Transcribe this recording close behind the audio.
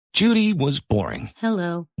Judy was boring.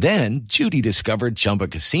 Hello. Then Judy discovered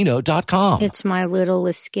ChumbaCasino.com. It's my little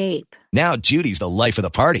escape. Now Judy's the life of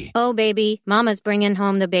the party. Oh, baby, mama's bringing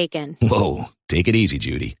home the bacon. Whoa, take it easy,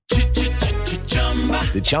 Judy.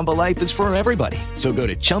 The Chumba life is for everybody. So go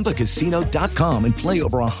to ChumbaCasino.com and play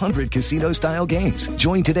over 100 casino-style games.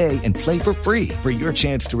 Join today and play for free for your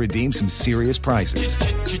chance to redeem some serious prizes.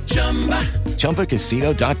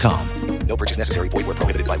 ChumbaCasino.com. No purchase necessary. Void where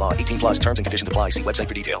prohibited by law. 18+ terms and conditions apply. See website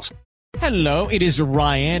for details. Hello, it is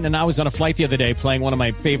Ryan, and I was on a flight the other day playing one of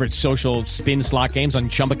my favorite social spin slot games on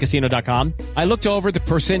ChumbaCasino.com. I looked over at the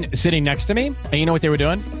person sitting next to me, and you know what they were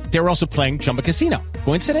doing? They were also playing Chumba Casino.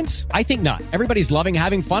 Coincidence? I think not. Everybody's loving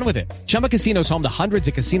having fun with it. Chumba Casino is home to hundreds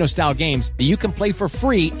of casino-style games that you can play for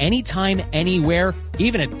free anytime, anywhere,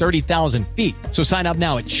 even at 30,000 feet. So sign up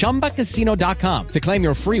now at ChumbaCasino.com to claim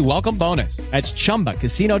your free welcome bonus. That's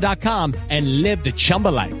ChumbaCasino.com and live the Chumba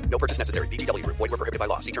life. No purchase necessary. VGW. Void where prohibited by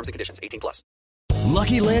law. See terms and conditions. 18+.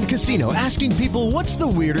 Lucky Land Casino, asking people, what's the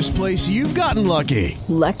weirdest place you've gotten lucky?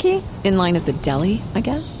 Lucky? In line at the deli, I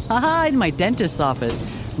guess? Aha, in my dentist's office.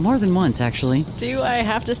 More than once, actually. Do I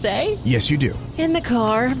have to say? Yes, you do. In the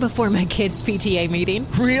car before my kids' PTA meeting.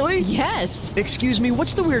 Really? Yes. Excuse me,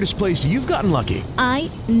 what's the weirdest place you've gotten lucky? I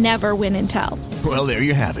never win and tell. Well, there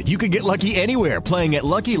you have it. You can get lucky anywhere, playing at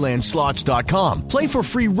LuckyLandSlots.com. Play for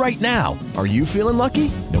free right now. Are you feeling lucky?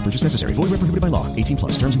 No purchase necessary. Void where prohibited by law. 18+.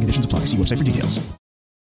 Terms and conditions apply. See website for details.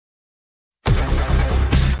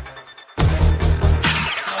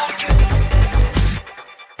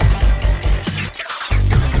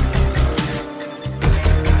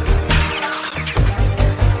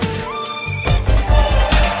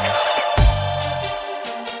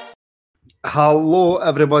 Hello,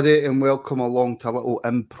 everybody, and welcome along to a little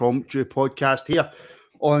impromptu podcast here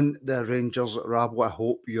on the Rangers Rabble. I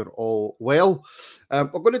hope you're all well. We're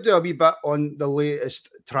going to do a wee bit on the latest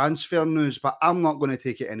transfer news, but I'm not going to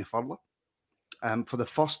take it any further. For the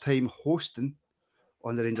first time hosting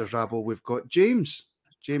on the Rangers Rabble, we've got James.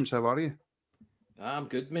 James, how are you? I'm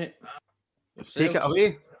good, mate. Yourself? Take it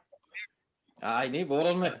away. Aye, no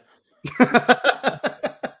bother, mate.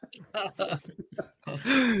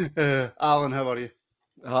 Alan, how are you?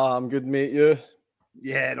 I'm good, mate. You?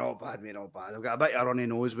 Yeah, not bad, mate, not bad. I've got a bit of a runny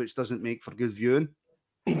nose, which doesn't make for good viewing.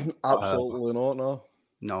 Absolutely not, no.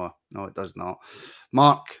 No, it does not.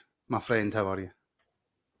 Mark, my friend, how are you?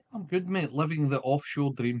 I'm good, mate. Living the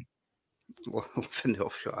offshore dream. Living the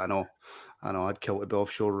offshore, I know. I'd kill to be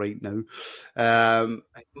offshore right now.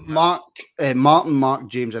 Martin, Mark,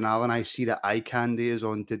 James, and Alan, I see that eye candy is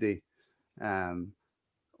on today.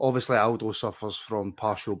 Obviously, Aldo suffers from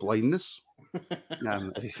partial blindness.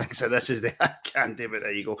 If he thinks that this is the eye candy, but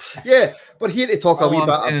there you go. Yeah, we're here to talk a wee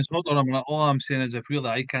bit. Hold on a minute. All I'm saying is, if we're the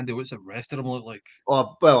eye candy, what's the rest of them look like?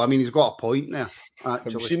 Oh, well, I mean, he's got a point there.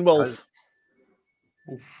 Actually. Have you seen Wolf?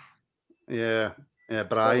 Yeah,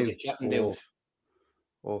 Brian.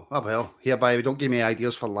 Oh, well, hereby, don't give me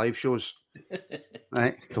ideas for live shows.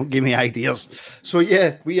 Right? Don't give me ideas. So,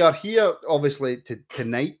 yeah, we are here, obviously,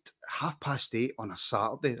 tonight, 8:30 on a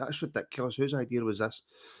Saturday. That's ridiculous. Whose idea was this?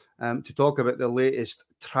 To talk about the latest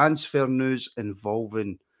transfer news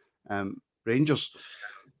involving Rangers.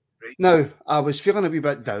 Now, I was feeling a wee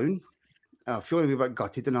bit down. I'm feeling a wee bit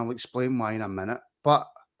gutted, and I'll explain why in a minute. But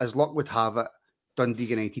as luck would have it, Dundee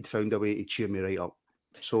United found a way to cheer me right up.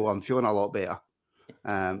 So I'm feeling a lot better.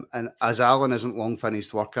 And as Alan isn't long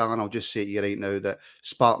finished work, Alan, I'll just say to you right now that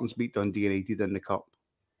Spartans beat Dundee United in the Cup.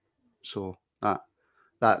 So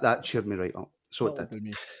that cheered me right up. So it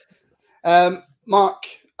did. Mark,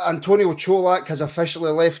 Antonio COLAK has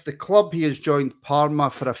officially left the club. He has joined Parma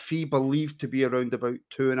for a fee believed to be around about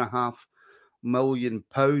 £2.5 million.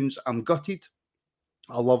 I'm gutted.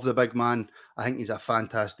 I love the big man. I think he's a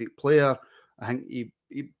fantastic player. I think he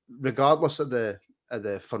regardless of the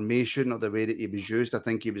formation or the way that he was used, I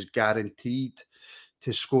think he was guaranteed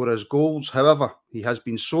to score his goals. However, he has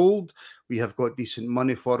been sold. We have got decent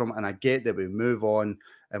money for him, and I get that we move on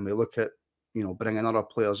and we look at, bringing other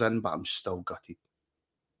players in, but I'm still gutted.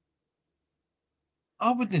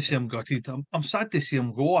 I wouldn't say I'm gutted. I'm sad to see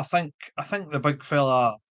him go. I think the big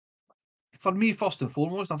fella, for me, first and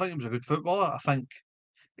foremost, I think he was a good footballer. I think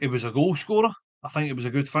he was a goal scorer. I think he was a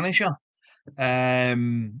good finisher.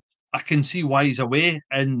 I can see why he's away.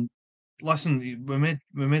 And listen, we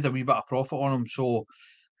made a wee bit of profit on him. So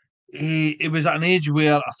he was at an age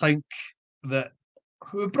where I think that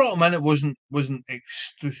we brought him in. It wasn't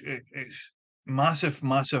massive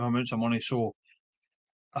amounts of money. So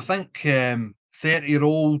I think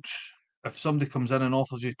 30-year-old, if somebody comes in and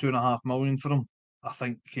offers you £2.5 million for him, I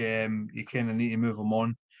think you kind of need to move him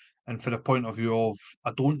on and for the point of view of,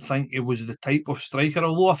 I don't think he was the type of striker,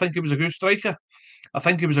 although I think he was a good striker. I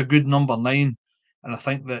think he was a good number 9, and I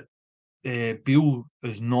think that Beale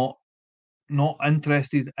is not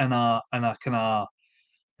interested in a kind of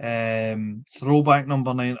throwback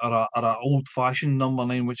number 9 or a old fashioned number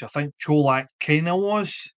 9, which I think COLAK kind of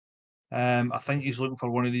was. I think he's looking for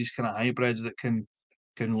one of these kind of hybrids that can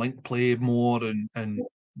link play more and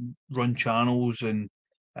run channels and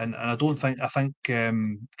I think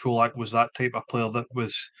Colak was that type of player that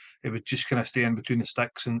would just kind of stay in between the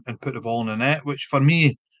sticks and put the ball in the net, which for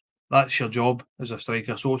me, that's your job as a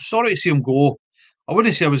striker. So sorry to see him go. I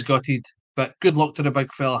wouldn't say I was gutted, but good luck to the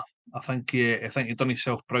big fella. I think he done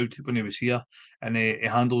himself proud when he was here, and he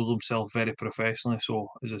handles himself very professionally. So,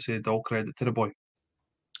 as I said, all credit to the boy.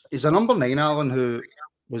 He's a number 9, Alan, who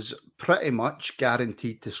was pretty much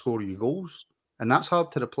guaranteed to score you goals, and that's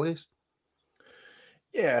hard to replace.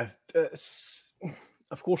 Yeah,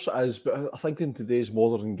 of course it is, but I think in today's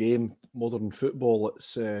modern game, modern football,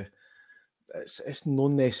 it's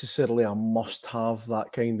not necessarily a must-have.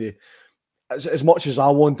 That kind of, as much as I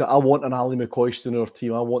want an Ali McCoist in our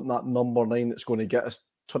team. I want that number 9 that's going to get us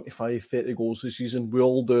 25, 30 goals this season. We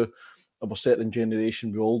all do. Of a certain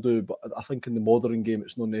generation, we all do, but I think in the modern game,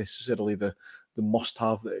 it's not necessarily the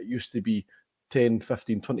must-have that it used to be 10,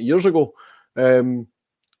 15, 20 years ago.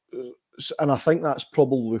 And I think that's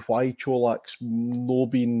probably why Colak's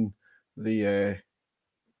not been the...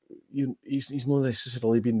 he's not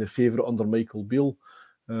necessarily been the favourite under Michael Beale.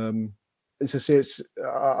 As I say,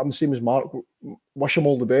 I'm the same as Mark. Wish him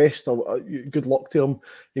all the best. Good luck to him.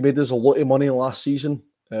 He made us a lot of money last season.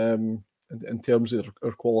 In terms of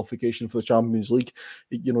our qualification for the Champions League,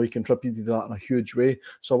 he contributed to that in a huge way.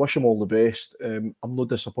 So I wish him all the best. I'm not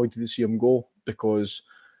disappointed to see him go, because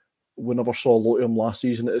we never saw a lot of him last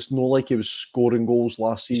season. It's not like he was scoring goals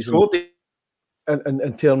last season.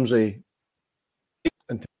 In terms of,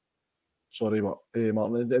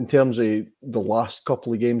 Martin, in terms of the last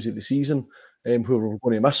couple of games of the season, where we were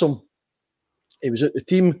going to miss him, he was at the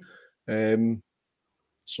team.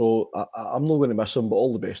 So I'm not going to miss him, but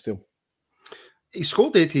all the best to him. He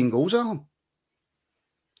scored 18 goals, Alan.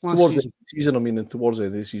 Towards the season, I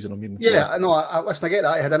mean. Yeah, I know. Listen, I get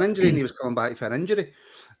that. He had an injury and he was coming back for an injury.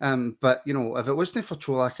 But, if it wasn't for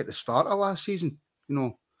Colak at the start of last season,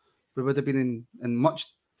 we would have been in much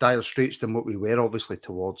dire straits than what we were, obviously,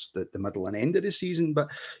 towards the middle and end of the season.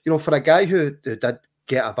 But, for a guy who did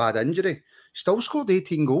get a bad injury, still scored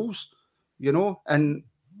 18 goals, And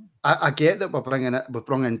I get that we've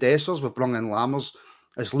brought in Dessers, we've brought in Lammers.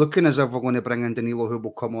 It's looking as if we're going to bring in Danilo, who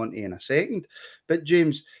we'll come on to in a second. But,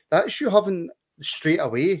 James, that's you having straight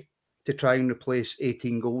away to try and replace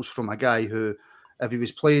 18 goals from a guy who, if he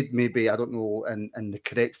was played maybe, I don't know, in the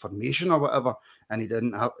correct formation or whatever, and he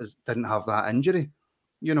didn't have that injury,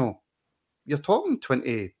 you're talking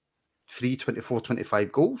 23, 24,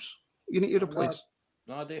 25 goals you need to replace.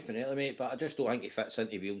 No, definitely, mate. But I just don't think he fits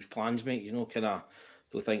into Beale's plans, mate. Don't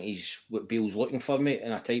think he's what Beale's looking for, mate,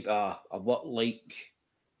 and a type of what-like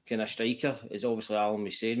kind of striker. Is obviously Alan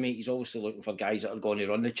was saying, mate. He's obviously looking for guys that are going to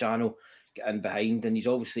run the channel, get in behind, and he's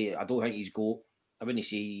obviously, I don't think I wouldn't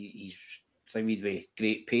say he's with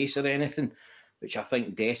great pace or anything, which I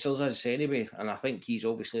think Dessers is anyway, and I think he's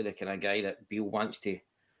obviously the kind of guy that Beale wants to.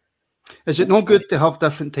 Is it not good to have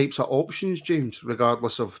different types of options, James,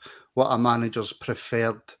 regardless of what a manager's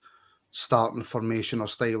preferred starting formation or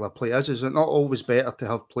style of play is? Is it not always better to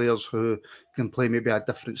have players who can play maybe a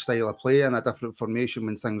different style of play and a different formation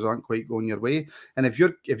when things aren't quite going your way? And if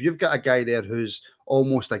you've got a guy there who's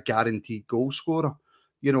almost a guaranteed goal scorer,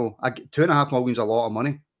 $2.5 million is a lot of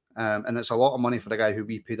money, and it's a lot of money for a guy who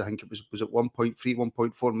we paid, I think it was it 1.3,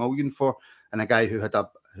 1.4 million for, and a guy who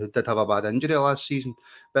did have a bad injury last season.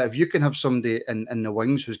 But if you can have somebody in the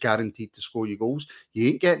wings who's guaranteed to score you goals, you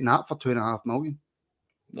ain't getting that for $2.5 million.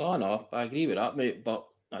 No, I agree with that, mate. But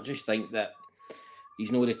I just think that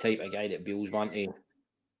he's not the type of guy that Beale's want to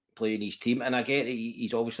play in his team. And I get it,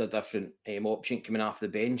 he's obviously a different option coming off the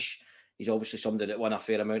bench. He's obviously somebody that won a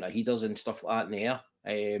fair amount of headers and stuff like that in the air.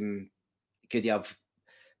 Could you have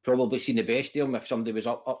probably seen the best of him if somebody was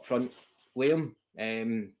up front with him?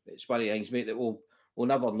 It's one of the things, mate, that we'll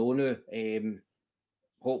never know now.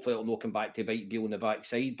 Hopefully it'll not come back to bite Beale on the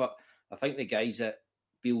backside. But I think the guys that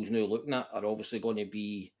Beale's now looking at are obviously going to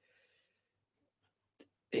be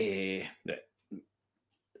a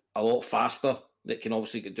lot faster. That can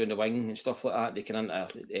obviously get down the wing and stuff like that. They can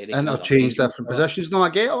interchange different positions. No, I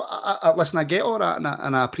get all that,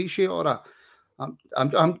 and I appreciate all that.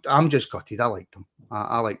 I'm just gutted. I liked him.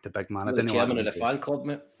 I like the big man. I The didn't chairman want of the fan club,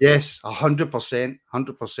 mate. Yes,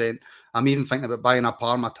 100%. I'm even thinking about buying a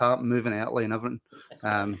Parma tap, moving to Italy and everything.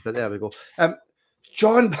 But there we go.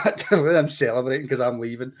 John, I'm celebrating because I'm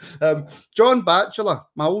leaving. John Batchelor,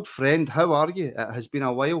 my old friend, how are you? It has been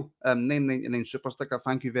a while. 999 Super Sticker,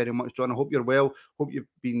 thank you very much, John. I hope you're well. Hope you've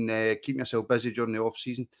been keeping yourself busy during the off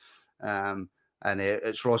season. And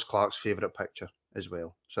it's Ross Clark's favourite picture as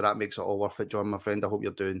well. So that makes it all worth it, John, my friend. I hope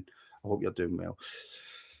you're doing well.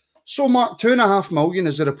 So, Mark, $2.5 million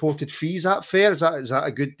is the reported fee. Is that fair? Is that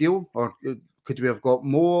a good deal? Or could we have got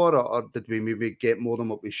more? Or did we maybe get more than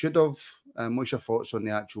what we should have? What's your thoughts on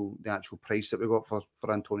the actual price that we got for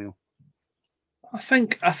Antonio? I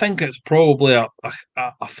think it's probably a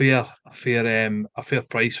fair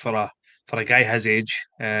price for a guy his age.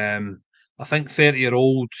 I think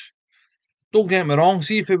 30-year-old. Don't get me wrong.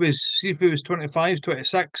 See if it was 25,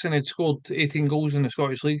 26 and he'd scored 18 goals in the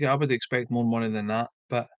Scottish League, I would expect more money than that.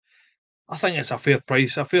 But I think it's a fair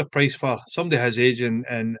price for somebody his age, and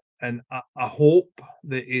I hope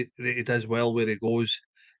that he does well where he goes.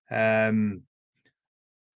 We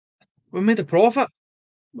made a profit.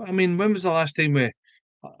 I mean, when was the last time we?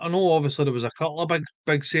 I know obviously there was a couple of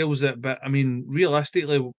big sales, but I mean,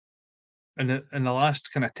 realistically, in the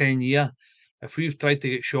last kind of 10 year, if we've tried to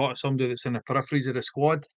get shot at somebody that's in the peripheries of the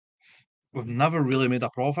squad, we've never really made a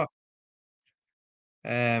profit.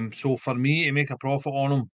 So for me to make a profit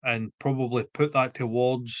on him and probably put that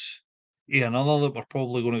towards another that we're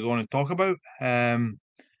probably going to go on and talk about,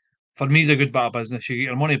 for me, is a good bit of business. You get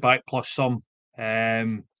your money back plus some.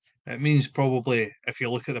 It means probably, if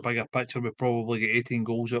you look at the bigger picture, we probably get 18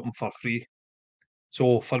 goals out of him for free.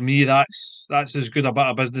 So for me, that's as good a bit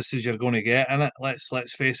of business as you're going to get in it.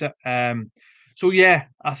 Let's face it. So yeah,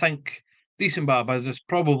 I think decent bit of business,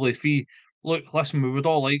 probably fee. Look, listen, we would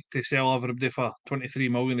all like to sell everybody for 23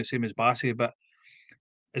 million, the same as Bassey, but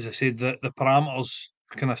as I said, the parameters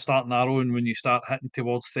kind of start narrowing when you start hitting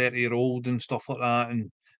towards 30-year-old and stuff like that, and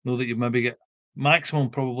know that you maybe get maximum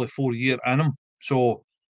probably 4 year in them. So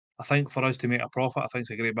I think for us to make a profit, I think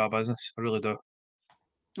it's a great bit of business. I really do.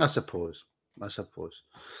 I suppose.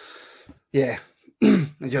 Yeah.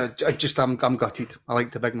 Yeah, I'm gutted. I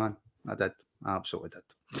like the big man. I did. I absolutely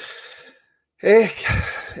did.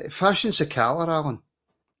 Fashion Sakala, Alan,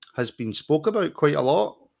 has been spoke about quite a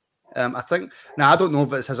lot. I think now I don't know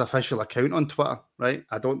if it's his official account on Twitter, right?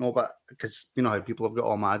 I don't know, but because you know how people have got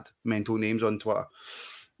all mad mental names on Twitter.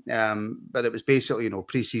 But it was basically,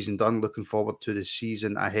 pre-season done, looking forward to the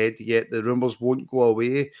season ahead. Yet the rumours won't go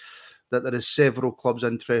away that there is several clubs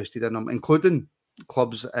interested in him, including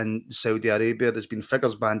clubs in Saudi Arabia. There's been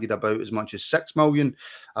figures bandied about as much as 6 million.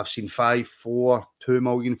 I've seen 5, 4, 2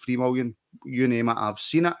 million, 3 million. You name it, I've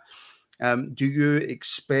seen it. Do you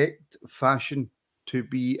expect Fashion to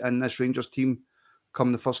be in this Rangers team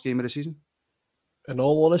come the first game of the season? In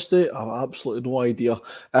all honesty, I have absolutely no idea.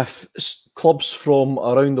 If clubs from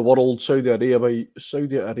around the world, Saudi Arabia,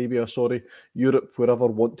 Europe, wherever,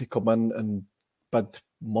 want to come in and bid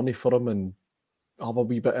money for him and have a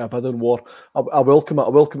wee bit of a bidding war, I welcome it. I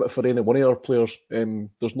welcome it for any one of our players.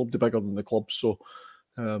 There's nobody bigger than the club, so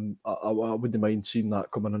I wouldn't mind seeing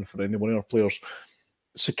that coming in for any one of our players.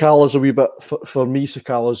 Sakala's a wee bit, for me,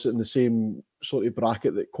 Sakala's in the same sort of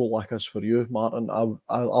bracket that COLAK is for you, Martin.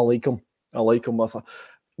 I like him. I like him.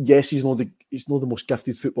 Yes, he's not the most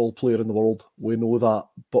gifted football player in the world. We know that,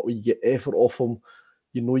 but when you get effort off him,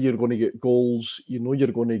 you know you're going to get goals. You know you're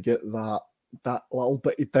going to get that little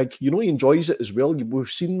bit of dig. You know he enjoys it as well. We've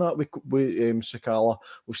seen that with Sakala.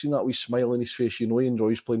 We've seen that with smile on his face. You know he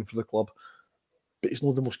enjoys playing for the club, but he's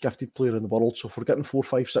not the most gifted player in the world. So if we're getting £4,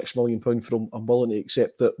 £5, £6 million from him, I'm willing to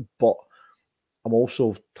accept it. But I'm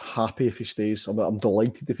also happy if he stays. I'm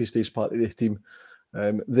delighted if he stays part of the team.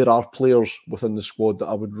 There are players within the squad that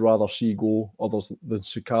I would rather see go other than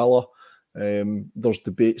Sakala. There's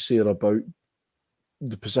debates here about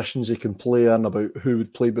the positions he can play in, about who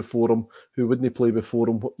would play before him, who wouldn't play before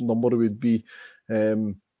him, what number it would be.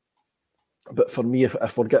 But for me,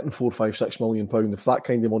 if we're getting £4, £5, £6 million, if that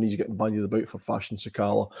kind of money is getting bandied about for Fashion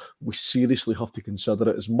Sakala, we seriously have to consider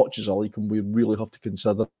it. As much as I like him, we really have to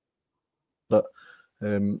consider it.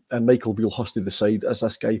 And Michael Beale has to decide, is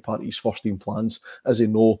this guy part of his first team plans? Does he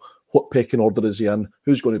know what pecking order is he in?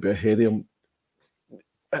 Who's going to be ahead of him?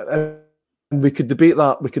 And we could debate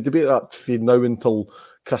that. We could debate that from now until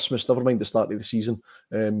Christmas, never mind the start of the season,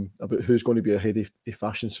 about who's going to be ahead of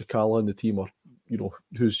Fashion Sakala in the team, or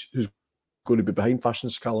who's going to be behind Fashion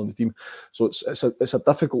Sakala in the team. So it's a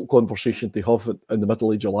difficult conversation to have in the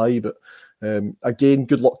middle of July. But again,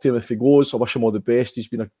 good luck to him if he goes. I wish him all the best. He's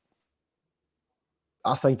been a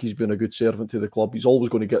I think he's been a good servant to the club. He's always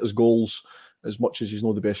going to get his goals, as much as he's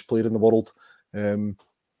not the best player in the world.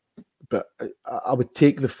 But I would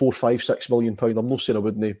take the £4, £5, £6 million. I'm not saying I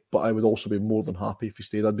wouldn't, but I would also be more than happy if he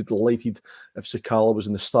stayed. I'd be delighted if Sakala was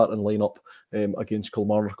in the starting lineup against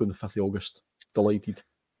Kilmarnock on the 5th of August. Delighted.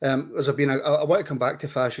 There's been I want to come back to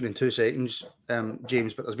Fashion in 2 seconds,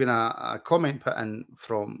 James, but there's been a comment put in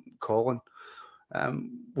from Colin.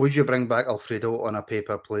 Would you bring back Alfredo on a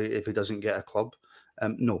paper plate if he doesn't get a club?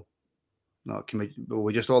 No. Will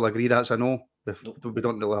we just all agree that's a no? We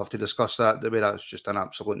don't really have to discuss that. The way that's just an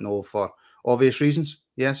absolute no for obvious reasons.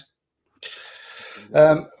 Yes.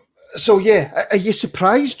 So yeah, are you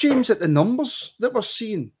surprised, James, at the numbers that we're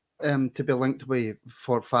seeing to be linked with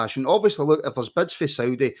for Fashion? Obviously, look, if there's bids for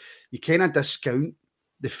Saudi, you kind of discount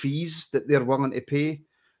the fees that they're willing to pay,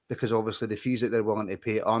 because obviously the fees that they're willing to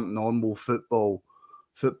pay aren't normal football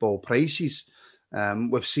prices.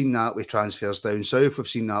 We've seen that with transfers down south. We've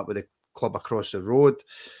seen that with the club across the road.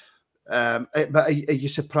 But are you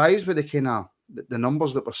surprised with the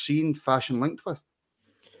numbers that we're seeing Fashion linked with?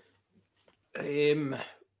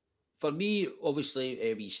 For me, obviously,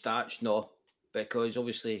 his stats, no, because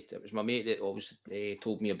obviously it was my mate that obviously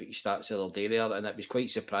told me about his stats the other day there, and it was quite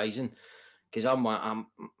surprising because I'm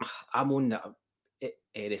on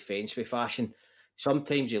the fence with Fashion.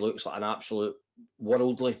 Sometimes he looks like an absolute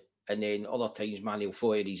worldly, and then other times, man, he'll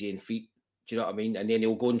fall at his own feet. Do you know what I mean? And then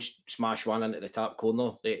he'll go and smash one into the top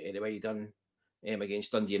corner, the way he done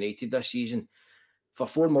against Dundee United this season. For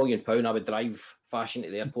 £4 million, I would drive Fashion to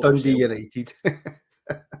the airport. Dundee United.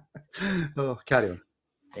 Oh, carry on.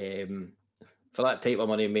 For that type of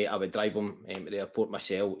money, mate, I would drive him to the airport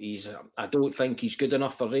myself. I don't think he's good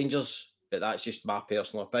enough for Rangers, but that's just my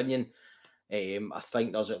personal opinion. I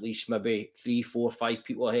think there's at least maybe 3, 4, 5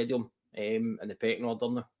 people ahead of him in the pecking order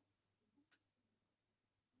now.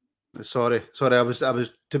 Sorry, I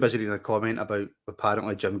was too busy reading a comment about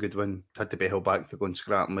apparently Jim Goodwin had to be held back for going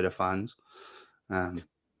scrapping with the fans. Yeah,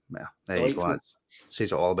 there you go. That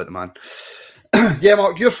says it all about the man. Yeah,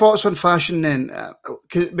 Mark, your thoughts on Fashion then?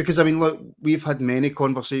 Because I mean, look, we've had many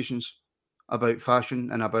conversations about Fashion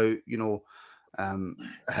and about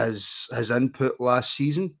his input last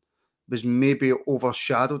season was maybe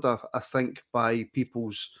overshadowed, I think, by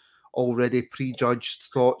people's already prejudged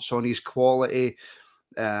thoughts on his quality.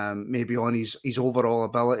 Maybe on his overall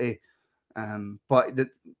ability, and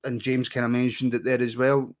James kind of mentioned it there as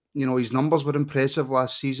well. His numbers were impressive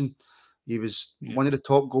last season. He was one of the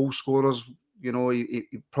top goal scorers. He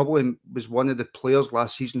probably was one of the players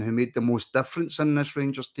last season who made the most difference in this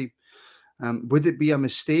Rangers team. Would it be a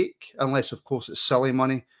mistake, unless of course it's silly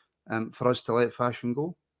money, for us to let Fashion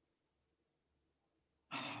go?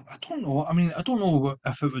 I don't know. I mean, I don't know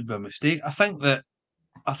if it would be a mistake. I think that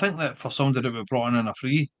for somebody that we brought in a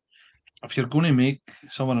free, if you're going to make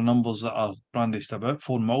some of the numbers that are brandished about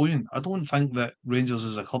 £4 million, I don't think that Rangers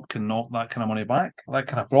as a club can knock that kind of money back, that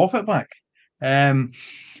kind of profit back.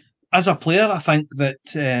 As a player, I think that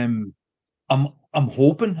I'm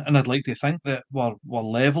hoping, and I'd like to think that we're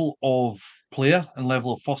level of player and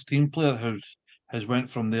level of first team player has went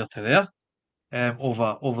from there to there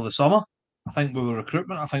over the summer. I think with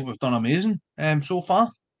recruitment, I think we've done amazing so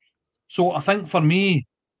far. So I think for me,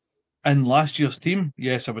 in last year's team,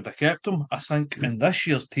 yes, I would have kept him. I think in this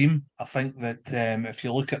year's team, I think that if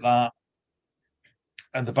you look at that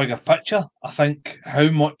in the bigger picture, I think how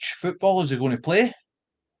much football is he going to play?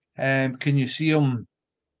 Can you see him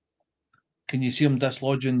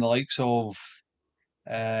dislodging the likes of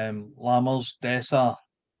Lammers, Dessa,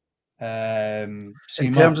 in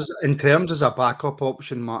terms as a backup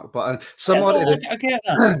option, Mark, but similar to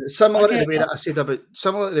the way that I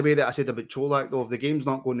said about COLAK, though, if the game's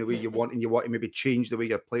not going the way you want and you want to maybe change the way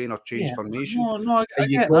you're playing or change formation, are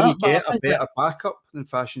you going to get a better backup than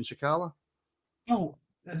Fashion Sakala? No,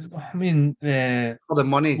 I mean for the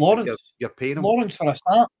money you're paying him. Lawrence for a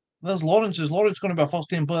start. There's Lawrence. Is Lawrence going to be a first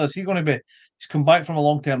team player? Is he going to be? He's come back from a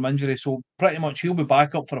long term injury, so pretty much he'll be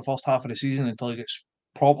back up for the first half of the season until he gets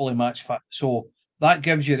properly match fit. So that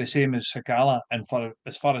gives you the same as Sakala, and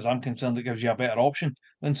as far as I'm concerned, it gives you a better option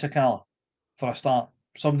than Sakala for a start.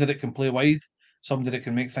 Somebody that can play wide, somebody that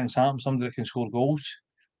can make things happen, somebody that can score goals.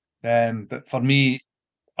 But for me,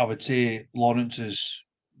 I would say Lawrence is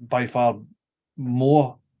by far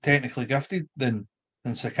more technically gifted than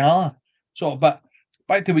Sakala. So, but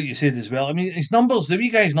back to what you said as well. I mean, his numbers, the wee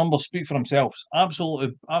guy's numbers speak for themselves.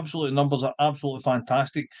 Absolutely, numbers are absolutely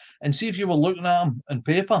fantastic. And see if you were looking at him on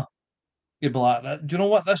paper, you'd be like, do you know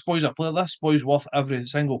what? This boy's a player. This boy's worth every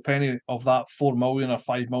single penny of that 4 million or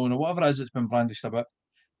 5 million or whatever it is it's been brandished about.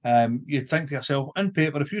 You'd think to yourself, on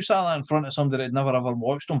paper, if you sat that in front of somebody that had never ever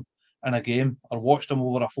watched him, in a game or watched him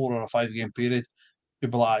over a 4 or a 5 game period,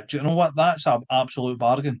 you'd be like, do you know what? That's an absolute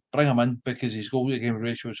bargain. Bring him in because his goal to game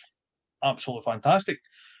ratio is absolutely fantastic.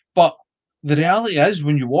 But the reality is,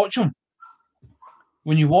 when you watch him,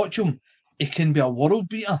 he can be a world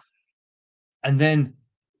beater, and then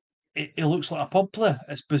he looks like a pub player.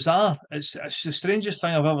 It's bizarre. It's the strangest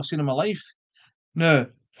thing I've ever seen in my life. Now,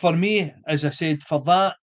 for me, as I said, for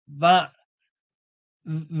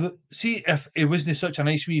see if he wasn't such a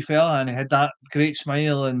nice wee fella and he had that great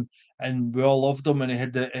smile and we all loved him and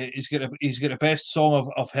he's got the best song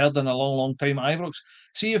I've heard in a long time at Ibrox.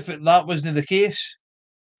 See if that wasn't the case,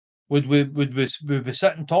 would we be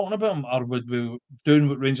sitting talking about him, or would we doing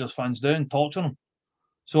what Rangers fans do and torturing him?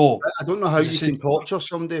 So I don't know how you can torture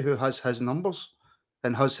somebody who has his numbers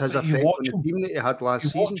and has his effect on the team that he had last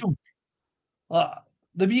season.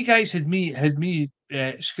 The wee guys had me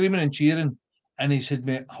screaming and cheering, and he said,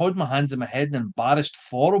 "Mate, hold my hands in my head and embarrassed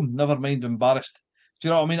for him. Never mind embarrassed." Do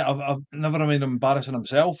you know what I mean? I've never mind embarrassing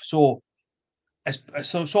himself. So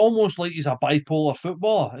it's almost like he's a bipolar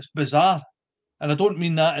footballer. It's bizarre, and I don't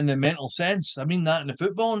mean that in the mental sense. I mean that in the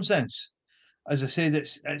footballing sense. As I said,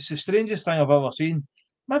 it's the strangest thing I've ever seen.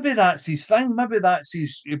 Maybe that's his thing. Maybe that's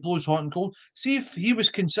he blows hot and cold. See if he was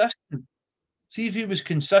consistent. See if he was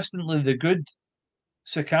consistently the good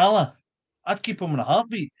Sakala, I'd keep him in a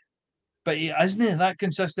heartbeat. But he isn't that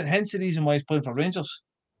consistent. Hence the reason why he's playing for Rangers.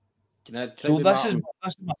 So this is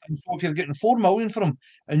my thing. So if you're getting 4 million for him,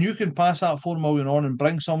 and you can pass that 4 million on and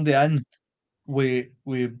bring somebody in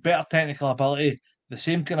with better technical ability, the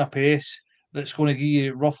same kind of pace, that's going to give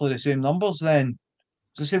you roughly the same numbers, then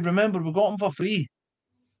as I said, remember, we got him for free.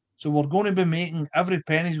 So we're going to be making every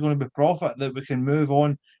penny's going to be profit that we can move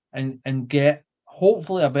on and get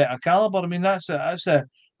hopefully a better caliber. I mean, that's the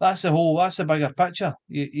bigger picture.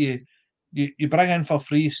 You bring in for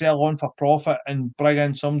free, sell on for profit, and bring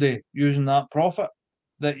in somebody using that profit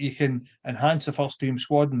that you can enhance the first team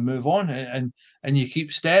squad and move on, and you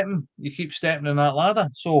keep stepping in that ladder.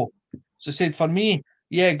 So as I said, for me,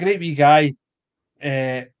 yeah, great wee guy,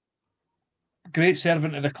 great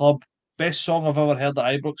servant of the club, best song I've ever heard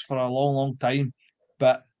at Ibrox for a long time.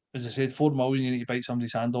 But as I said, 4 million, you need to bite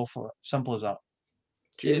somebody's hand off for it. Simple as that.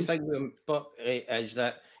 The thing, but is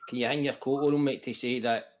that can you hang your coat on him, mate, to say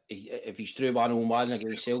that if he's through 1-1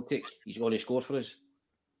 against Celtic, he's going to score for us?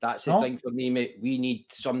 That's the thing for me, mate. We need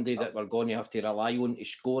somebody that we're going to have to rely on to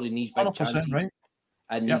score in these big chances, right?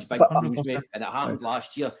 And these big games, mate. And it happened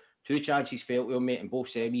last year. 2 chances fell to him, mate, in both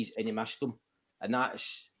semis, and he missed them. And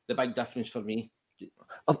that's the big difference for me.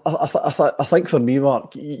 I think for me,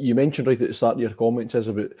 Mark, you mentioned right at the start of your comments is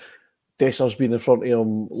about Dessers being in front of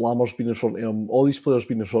him, Lammers being in front of him, all these players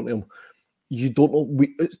being in front of him. You don't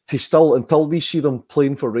know until we see them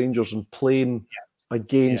playing for Rangers and playing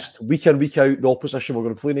against week in, week out the opposition we're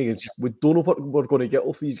going to play against. We don't know what we're going to get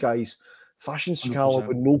off these guys. Fashion Sakala,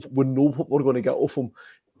 we know what we're going to get off him.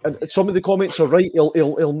 And some of the comments are right.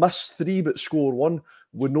 He'll miss 3 but score 1.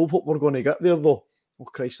 We know what we're going to get there, though. Oh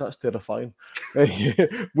Christ, that's terrifying.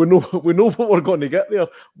 we know what we're going to get there.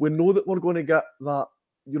 We know that we're going to get that.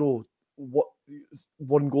 What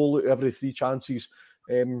 1 goal out of every 3 chances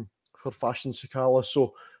for Fashion Sakala.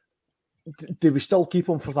 So do we still keep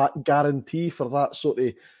him for that guarantee, for that sort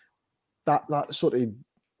of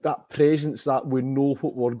that presence that we know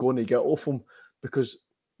what we're going to get off him, because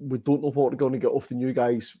we don't know what we're going to get off the new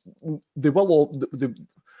guys. They will all.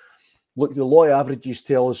 Look, the law averages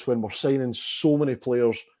tell us when we're signing so many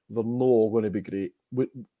players, they're not all going to be great. We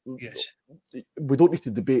don't need to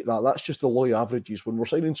debate that. That's just the law averages. When we're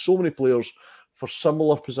signing so many players for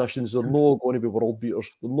similar positions, they're not going to be world beaters.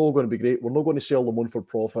 They're not going to be great. We're not going to sell them on for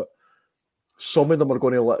profit. Some of them are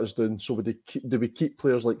going to let us down. So do we keep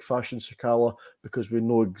players like Fashion Sakala because we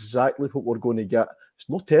know exactly what we're going to get? It's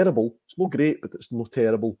not terrible. It's not great, but it's not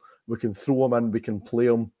terrible. We can throw him in. We can play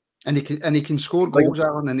him. And he can score goals,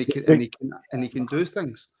 Alan, and he can do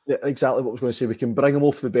things. Yeah, exactly what I was going to say. We can bring him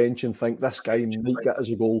off the bench and think this guy might get us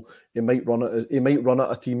a goal. He might run it. He might run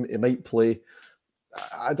at a team. He might play.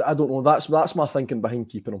 I don't know. That's my thinking behind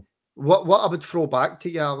keeping him. What I would throw back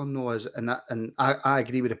to you, Alan, though, is and I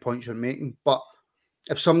agree with the points you're making. But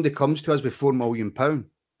if somebody comes to us with £4 million,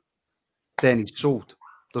 then he's sold.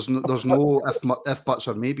 There's no if buts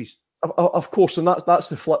or maybes. Of course, and that's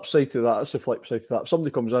the flip side to that. That's the flip side to that. If somebody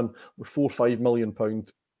comes in with £4 or £5 million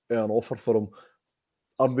an offer for him,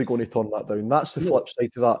 are we going to turn that down? That's the flip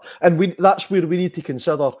side to that. And that's where we need to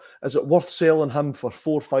consider, is it worth selling him for £4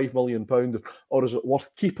 or £5 million, or is it worth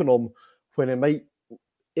keeping him when he might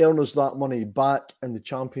earn us that money back in the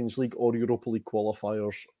Champions League or Europa League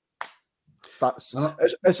qualifiers?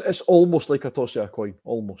 It's almost like a toss of a coin,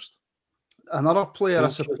 almost. Another player, I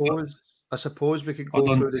suppose we could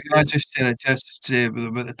go through the. Can I just say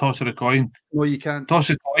about the toss of the coin? No, you can't. Toss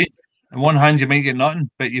a coin. In one hand, you might get nothing,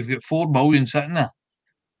 but you've got 4 million sitting there.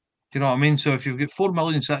 Do you know what I mean? So if you've got 4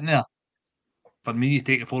 million sitting there, for me, you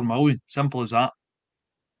take the 4 million. Simple as that.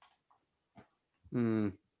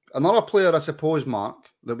 Another player, I suppose, Mark,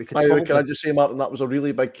 that we could. Can I just say, Martin, that was a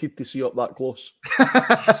really big kid to see up that close.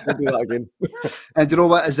 I'll do that again. And you know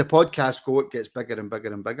what? As the podcast goes, it gets bigger and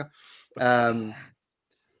bigger and bigger.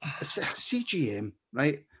 CGM,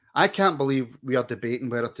 right? I can't believe we are debating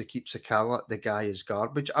whether to keep Sakala. The guy is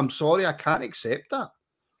garbage. I'm sorry, I can't accept that.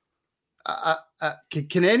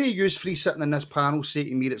 Can any of you three sitting in this panel say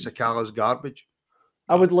to me that Sakala's garbage?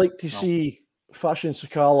 I would like to see Fashion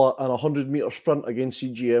Sakala in a 100-meter sprint against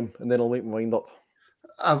CGM, and then I'll make my mind up.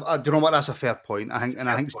 Do you know what? That's a fair point. I think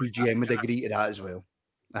CGM would agree to that as well.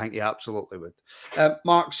 I think he absolutely would.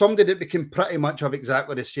 Mark, somebody that we can pretty much have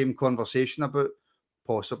exactly the same conversation about,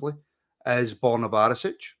 possibly, is Borna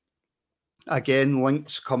Barisic. Again,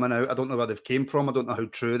 links coming out. I don't know where they've came from. I don't know how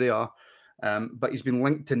true they are. But he's been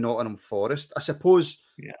linked to Nottingham Forest. I suppose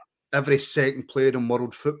every second player in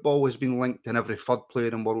world football has been linked, and every third player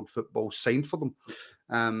in world football signed for them.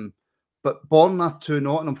 But Borna to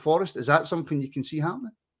Nottingham Forest, is that something you can see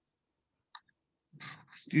happening?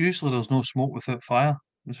 Usually there's no smoke without fire,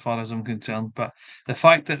 as far as I'm concerned. But the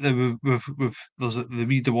fact that there's the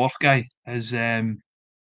wee dwarf guy has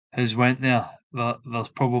went there, there's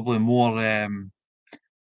probably more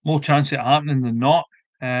chance of it happening than not.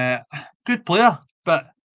 Good player,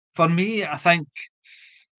 but for me, I think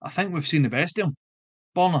we've seen the best of him.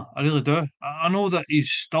 Borna, I really do. I know that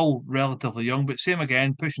he's still relatively young, but same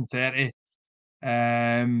again, pushing 30.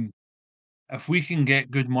 If we can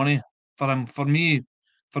get good money for him, for me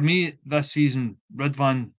this season,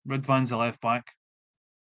 Ridvan's the left back.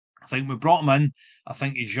 I think we brought him in. I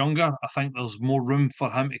think he's younger. I think there's more room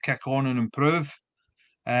for him to kick on and improve.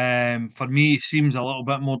 For me, he seems a little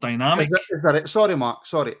bit more dynamic. Sorry, Mark.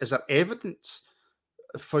 Sorry. Is there evidence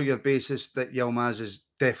for your basis that Yilmaz is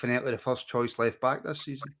definitely the first choice left back this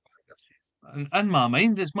season? In my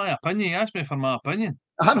mind, it's my opinion. You asked me for my opinion.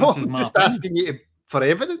 I know. I'm just asking you for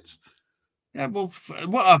evidence. Yeah, well,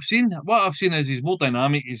 what I've seen is he's more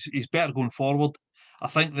dynamic. He's better going forward. I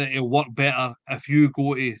think that he'll work better if you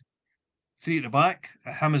go to 3 at the back,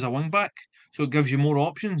 him as a wing back. So it gives you more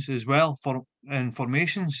options as well for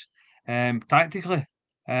formations, tactically.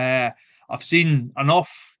 I've seen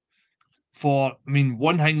enough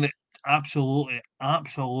one thing that absolutely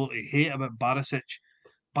hate about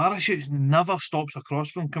Barisic never stops a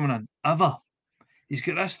cross from coming in, ever. He's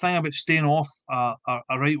got this thing about staying off a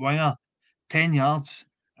right winger 10 yards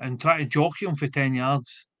and try to jockey him for 10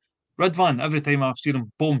 yards. Ridvan, every time I've seen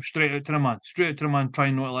him, boom, straight out to the man,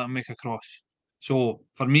 trying not to let him make a cross. So,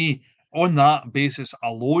 for me, on that basis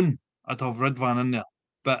alone, I'd have Ridvan in there.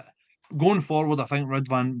 But going forward, I think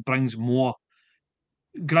Ridvan brings more.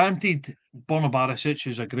 Granted, Borna Barisic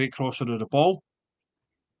is a great crosser of the ball,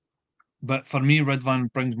 but for me,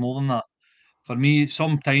 Ridvan brings more than that. For me,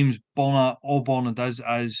 sometimes all Borna does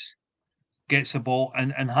is gets the ball,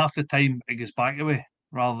 and half the time it gets back away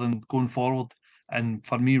rather than going forward. And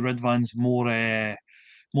for me, Ridvan's more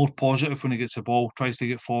positive when he gets the ball, tries to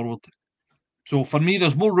get forward. So for me,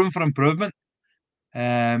 there's more room for improvement. He's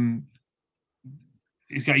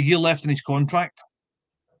got a year left in his contract.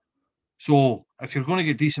 So if you're going to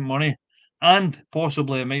get decent money, and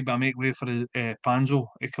possibly it might be a make way for Panzo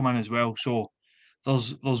to come in as well. So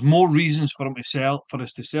there's more reasons for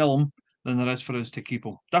us to sell him than there is for us to keep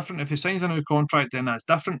him. Different if he signs a new contract, then that's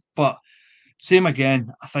different. But same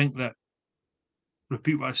again, I think that,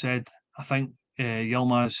 repeat what I said, I think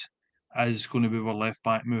Yilmaz is going to be our left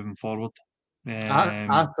back moving forward.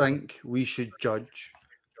 I think we should judge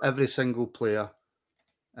every single player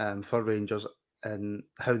for Rangers and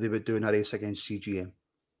how they would do in a race against CGM.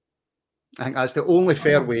 I think that's the only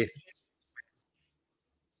fair way.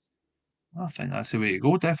 I think that's the way to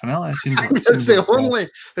go, definitely. It's the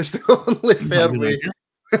only fair way.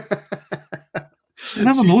 You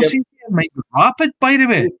never know, CGM might be rapid, by the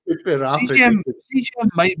way. CGM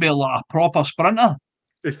might be like a proper sprinter.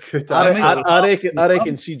 I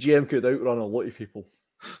reckon CGM could outrun a lot of people.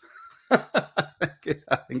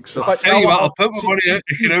 I think so. I'll tell you what, I'll put my money out,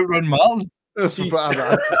 he can outrun Martin.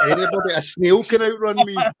 Anybody, a snail can outrun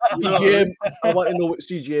me. CGM, I want to know what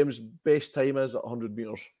CGM's best time is at 100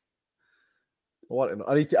 metres. I want to know.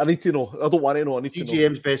 I need to know. I don't want to know. I need to know.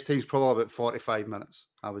 CGM's best time is probably about 45 minutes,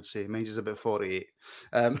 I would say. Mine's is about 48.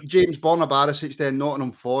 James Borna Barisic, then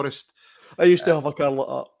Nottingham Forest. I used to have a car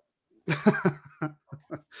like that.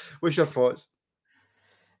 What's your thoughts?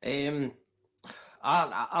 I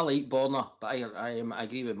I like Borna, but I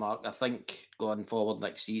agree with Mark. I think going forward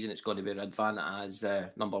next season, it's going to be Ridvan as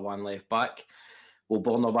the number one left back. Will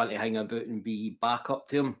Borna want to hang about and be back up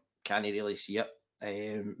to him? Can't really see it.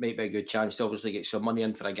 Might be a good chance to obviously get some money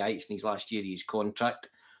in for a guy. It's in his last year of his contract.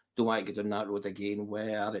 Don't want to go down that road again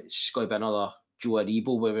where it's going to be another Joe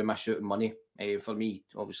Aribo where we miss out on money. For me,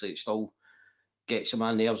 obviously, it still gets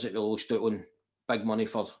my nerves at the lowest out on big money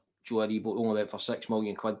for Joe Aribo. Only went for £6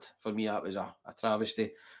 million. For me, that was a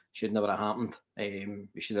travesty. Should never have happened.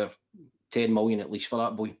 We should have 10 million at least for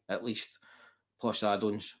that boy, at least, plus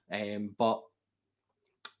add-ons. But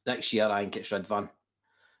next year, I think it's Ridvan.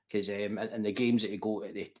 Because in the games that he got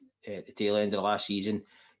at the tail end of the last season,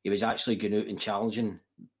 he was actually going out and challenging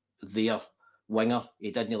their winger.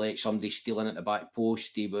 He didn't let somebody steal in at the back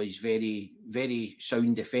post. He was very, very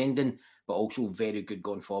sound defending, but also very good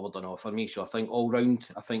going forward and off for me. So I think all round,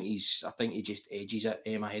 I think he just edges it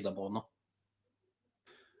ahead of Borna.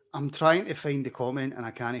 I'm trying to find the comment and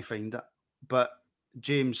I can't find it. But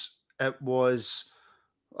James, it was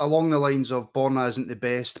along the lines of Borna isn't the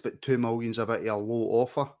best, but £2 million's a bit of a low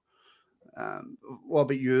offer. What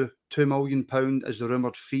about you? £2 million is the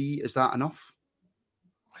rumoured fee. Is that enough?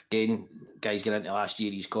 Again, guys get into last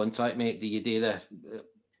year his contract, mate. Do you do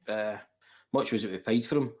the much was it we paid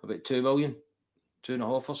for him? About 2 million,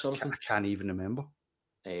 2.5 or something. I can't even remember.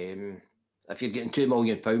 If you're getting £2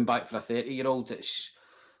 million back for a 30-year-old, it's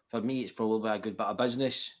for me, it's probably a good bit of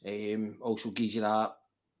business. Also gives you that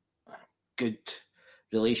good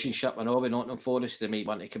relationship and all with Nottingham Forest. They might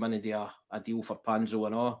want to come in and do a deal for Panzo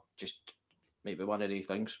and all. Just maybe one of these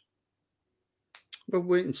things. We'll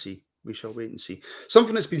wait and see. We shall wait and see.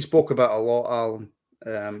 Something that's been spoke about a lot,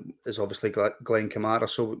 Alan, is obviously Glenn Kamara.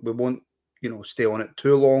 So we won't, stay on it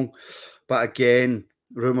too long. But again,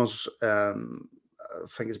 rumours, I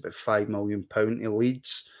think it's about £5 million to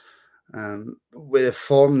Leeds. With the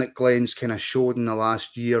form that Glenn's kind of showed in the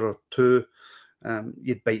last year or two,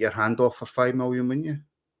 you'd bite your hand off for £5 million, wouldn't you?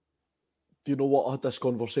 Do you know what? I had this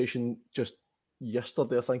conversation just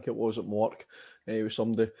yesterday, I think it was, at work with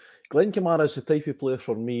somebody. Glenn Kamara is the type of player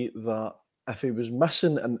for me that if he was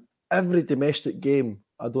missing in every domestic game,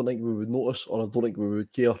 I don't think we would notice or I don't think we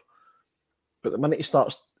would care. But the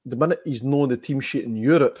minute he's known the team sheet in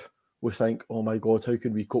Europe, we think, oh my God, how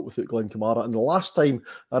can we cope without Glenn Kamara? And the last time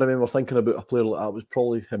I remember thinking about a player like that was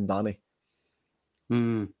probably him, Danny.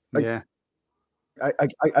 Yeah.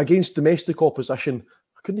 Against domestic opposition,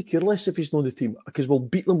 I couldn't care less if he's known the team because we'll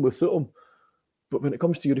beat them without him. But when it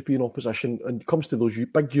comes to European opposition and it comes to those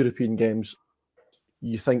big European games,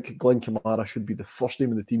 you think Glenn Kamara should be the first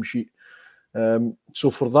name in the team sheet.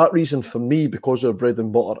 So for that reason, for me, because our bread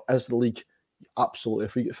and butter is the league, absolutely,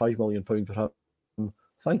 if we get £5 million for him,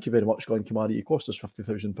 thank you very much, Glenn Kamara. You cost us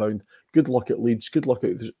 £50,000. Good luck at Leeds. Good luck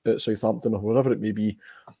at Southampton or wherever it may be.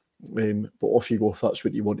 But off you go if that's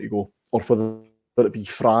where you want to go. Or whether it be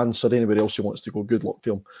France or anybody else who wants to go, good luck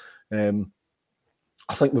to him.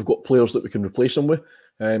 I think we've got players that we can replace him with.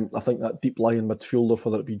 I think that deep lying midfielder,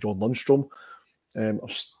 whether it be John Lundstrom, I'm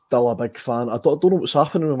still a big fan. I don't know what's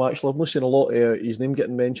happening with him, actually. I've not seen a lot of his name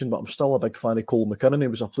getting mentioned, but I'm still a big fan of Cole McKinnon. He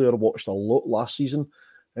was a player I watched a lot last season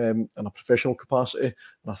in a professional capacity, and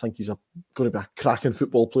I think he's going to be a cracking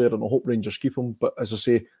football player, and I hope Rangers keep him. But as I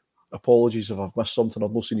say, apologies if I've missed something.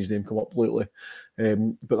 I've not seen his name come up lately.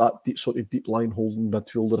 But that sort of deep line holding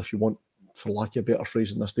midfielder, if you want, for lack of a better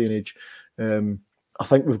phrase in this day and age, I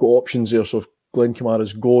think we've got options there. So if Glenn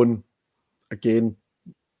Kamara's gone, again,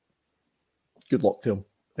 good luck to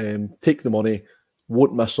him. Take the money,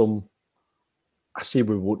 won't miss him. I say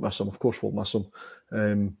we won't miss him. Of course we'll miss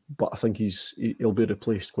him. But I think he'll be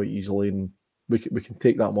replaced quite easily, and we can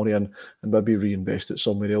take that money in and maybe reinvest it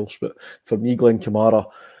somewhere else. But for me, Glenn Kamara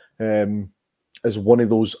is one of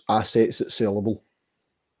those assets that's sellable.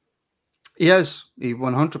 He is. He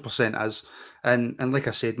 100% is. And like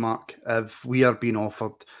I said, Mark, if we are being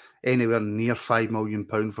offered anywhere near £5 million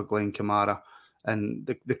for Glenn Kamara, and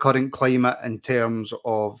the current climate in terms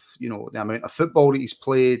of, the amount of football that he's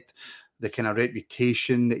played, the kind of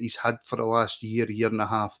reputation that he's had for the last year and a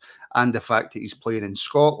half, and the fact that he's playing in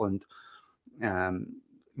Scotland,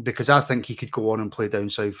 because I think he could go on and play down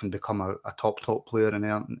south and become a top player and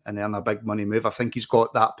earn a big money move. I think he's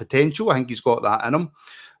got that potential. I think he's got that in him.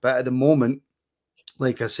 But at the moment,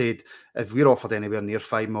 like I said, if we're offered anywhere near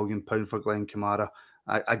 £5 million for Glenn Kamara,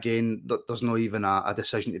 again, there's not even a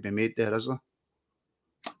decision to be made there, is there?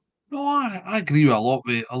 No, I agree with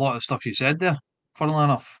a lot of stuff you said there, funnily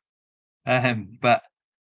enough. But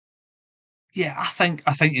yeah, I think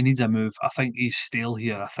he needs a move. I think he's stale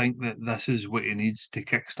here. I think that this is what he needs to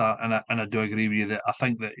kickstart, and I do agree with you that I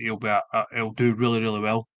think that he'll do really, really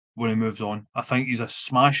well when he moves on. I think he's a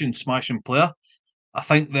smashing player. I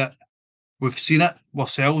think that we've seen it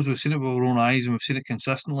ourselves, we've seen it with our own eyes, and we've seen it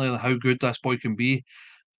consistently, how good this boy can be.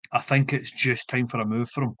 I think it's just time for a move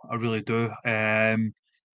for him. I really do. A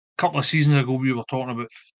couple of seasons ago, we were talking about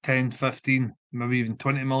 10, 15, maybe even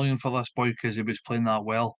 20 million for this boy because he was playing that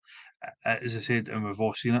well, as I said, and we've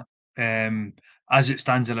all seen it. As it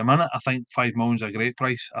stands at the minute, I think 5 million is a great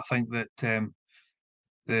price. I think that to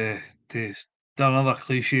do another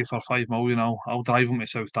cliche for 5 million, I'll drive him to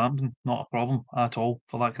Southampton. Not a problem at all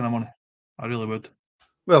for that kind of money. I really would.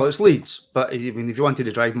 Well, it's Leeds, but I mean, if you wanted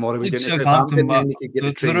to drive more, we Leeds, down to Southampton, Southampton, then you could get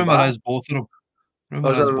the train rumour back. is both of them.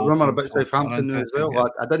 There's a rumour about so Southampton now as well. yeah.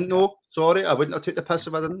 I didn't know. Sorry, I wouldn't have took the piss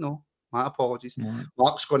if I didn't know. My apologies.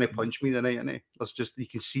 Mark's going to punch me tonight, isn't he? There's just, you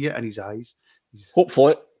can see it in his eyes.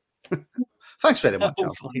 Hopefully. Thanks very much.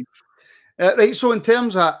 Right, so in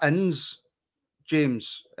terms of ins,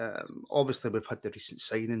 James, obviously we've had the recent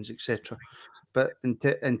signings, etc. But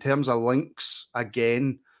in terms of links,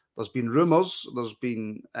 again, there's been rumours. There's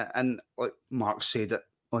been, and like Mark said it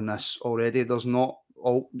on this already. There's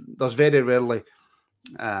very rarely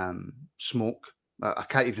smoke. I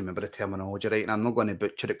can't even remember the terminology, right? And I'm not going to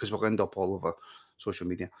butcher it because we'll end up all over social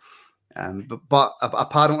media. But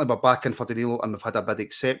apparently we're back in for Danilo and we've had a bid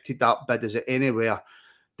accepted. That bid is anywhere,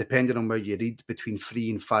 depending on where you read, between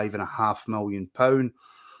 £3 and £5.5 million.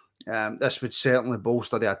 This would certainly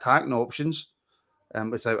bolster the attacking options,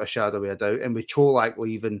 without a shadow of a doubt. And with COLAK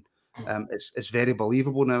leaving, it's very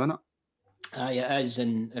believable now, isn't it? It is.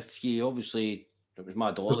 And if you obviously, it was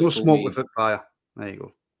my daughter. There's no smoke without fire. There you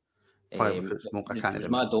go. Fire without smoke. I can't remember.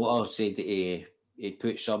 My daughter said that he'd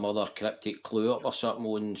put some other cryptic clue up or something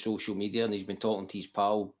on social media, and he's been talking to his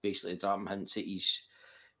pal, basically dropping hints that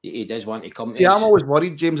he does want to come. See, I'm always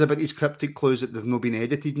worried, James, about these cryptic clues that they've not been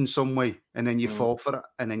edited in some way, and then you fall for it,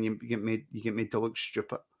 and then you get made to look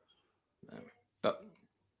stupid. But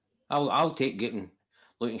I'll take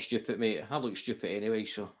looking stupid, mate. I look stupid anyway,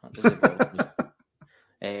 so that doesn't bother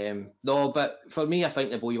me. No, but for me, I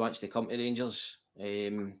think the boy wants to come to Rangers.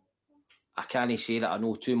 I can't say that I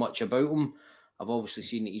know too much about him. I've obviously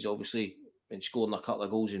seen that he's obviously been scoring a couple of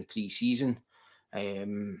goals in pre-season. I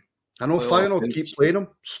know Feyenoord keep playing him.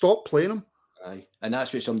 Stop playing him. Aye. And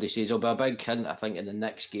that's what somebody says. There'll be a big hint, I think, in the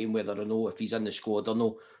next game, whether or no if he's in the squad or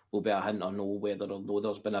no, will be a hint or no whether or no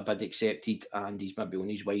there's been a bid accepted and he's maybe on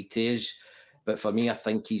his way to his. But for me, I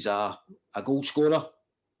think he's a goal scorer.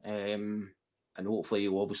 And hopefully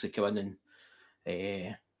he'll obviously come in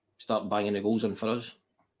and start banging the goals in for us.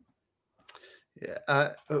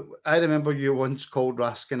 Yeah, I remember you once called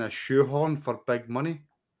Raskin a shoehorn for big money.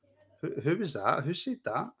 Who was that? Who said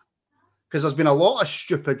that? Because there's been a lot of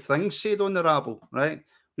stupid things said on the rabble, right?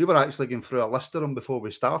 We were actually going through a list of them before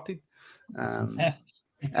we started. And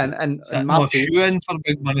a shoe-in for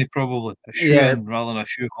big money, probably. A shoe-in rather than a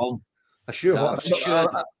shoehorn. A shoehorn.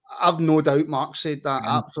 I've no doubt Mark said that.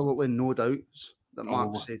 Absolutely no doubts that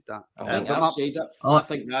Mark said that. I think I've said that. I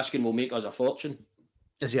think Raskin will make us a fortune.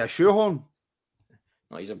 Is he a shoehorn?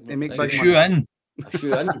 No, he makes a shoe-in. A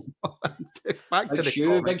shoe-in. Back big to the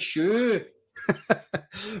shoe, big shoe.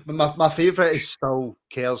 My favourite is still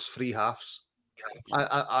Kerr's free halves.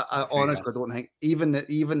 I honestly don't think even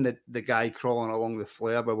the guy crawling along the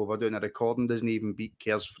flare while we were doing a recording doesn't even beat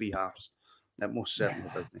Kerr's free halves. It most certainly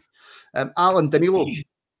doesn't. Alan, Danilo,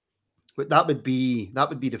 that would be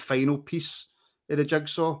the final piece of the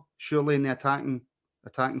jigsaw. Surely in the attacking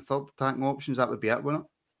third attacking options, that would be it, wouldn't it?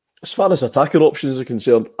 As far as attacking options are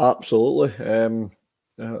concerned, absolutely.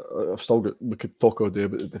 I've still got. We could talk all day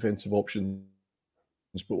about the defensive options,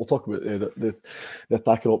 but we'll talk about the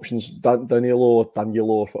attacking options. Danilo, or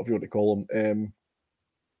whatever you want to call him.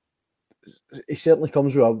 He certainly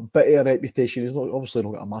comes with a bit of a reputation. He's obviously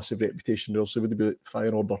not got a massive reputation, else he would be at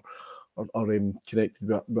Feyenoord or connected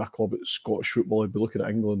with a club at Scottish football. He'd be looking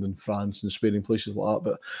at England and France and Spain and places like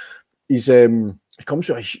that. But he's he comes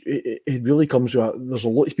with it really comes with there's a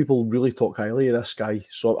lot of people really talk highly of this guy,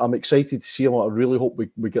 so I'm excited to see him. I really hope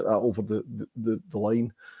we get that over the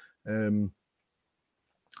line. I'm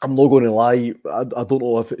not going to lie, I don't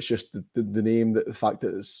know if it's just the name, that the fact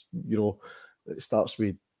that it's, it starts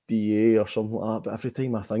with DA or something like that, but every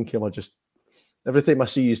time I think him, every time I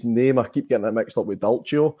see his name, I keep getting it mixed up with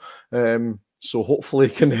Dalcio. So hopefully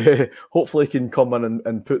he can come in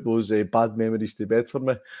and put those bad memories to bed for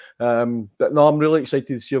me. But no, I'm really excited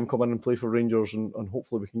to see him come in and play for Rangers, and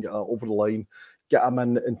hopefully we can get that over the line, get him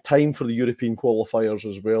in time for the European qualifiers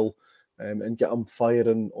as well, and get him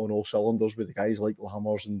firing on all cylinders with the guys like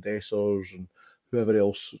Lammers and Dessers and whoever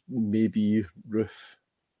else, maybe Roof,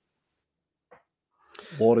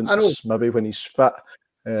 Lawrence, maybe when he's fit.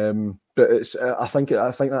 But I think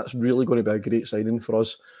that's really going to be a great signing for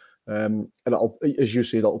us, and it'll, as you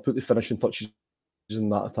say, that'll put the finishing touches in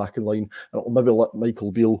that attacking line, and it'll maybe let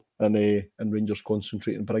Michael Beale and Rangers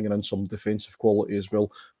concentrate on bringing in some defensive quality as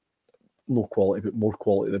well. No quality, but more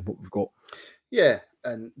quality than what we've got. Yeah,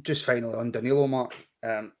 and just finally on Danilo, Mark,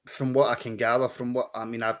 from what I can gather,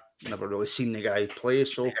 I've never really seen the guy play,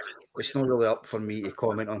 so it's not really up for me to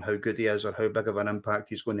comment on how good he is or how big of an impact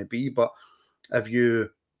he's going to be. But if you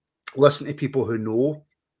listen to people who know,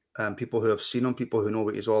 people who have seen him, people who know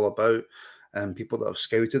what he's all about, and people that have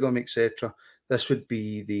scouted him, etc., this would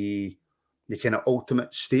be the kind of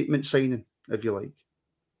ultimate statement signing, if you like.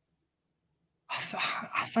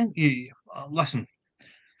 I think you listen.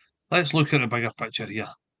 Let's look at the bigger picture here.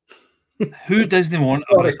 Who doesn't want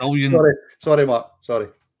a Brazilian? Sorry, Mark. Sorry.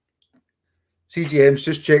 CGM's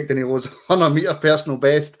just checked and he was 100-metre personal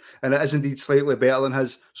best, and it is indeed slightly better than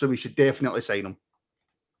his, so we should definitely sign him.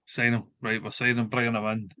 Sign him, right? We're signing him, bringing him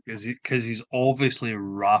in because he's obviously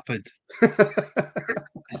rapid.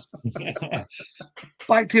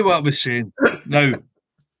 Back to what I was saying. Now,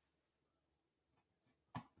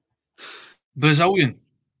 Brazilian,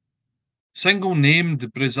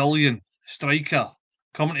 single-named Brazilian striker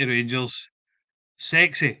coming to Rangers,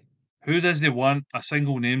 sexy. Who does they want a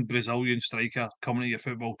single-named Brazilian striker coming to your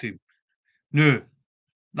football team? No,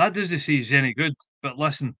 that doesn't say he's any good. But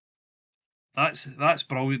listen, that's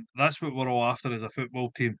brilliant. That's what we're all after as a football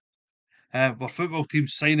team. Our football team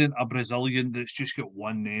signing a Brazilian that's just got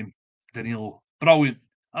one name, Danilo. Brilliant,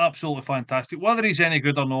 absolutely fantastic. Whether he's any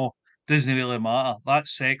good or not doesn't really matter.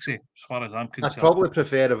 That's sexy as far as I'm concerned. I'd probably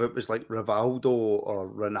prefer if it was like Rivaldo or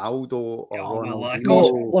Ronaldo or Ronaldinho.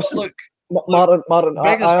 No, listen, look, Martin,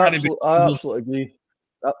 I absolutely agree.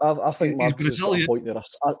 I think Marcus has got a point there.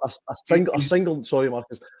 A single, sorry,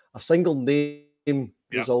 Marcus, a single name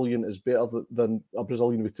Brazilian is better than a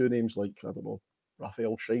Brazilian with two names, like, I don't know,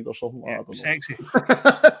 Raphael Scheid or something. I don't know. Sexy.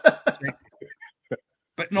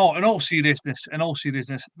 But no, in all seriousness,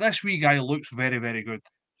 this wee guy looks very, very good.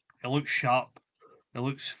 He looks sharp. He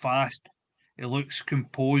looks fast. He looks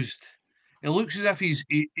composed. It looks as if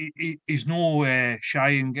he's no shy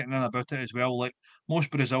in getting in about it as well. Like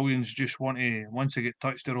most Brazilians just want to, once they get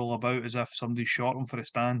touched, they're all about as if somebody shot him for a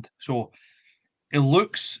stand. So it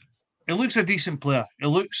looks a decent player.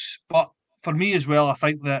 But for me as well, I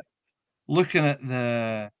think that looking at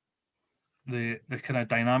the kind of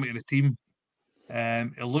dynamic of the team,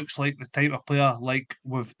 it looks like the type of player like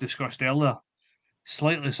we've discussed earlier.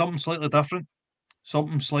 Something slightly different,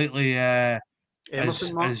 something slightly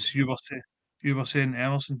Emerson, as you were saying,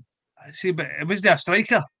 Emerson. See, but was there a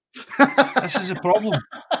striker? This is a problem.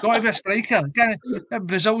 Got to be a striker. A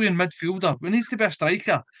Brazilian midfielder. It needs to be a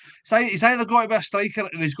striker. He's either got to be a striker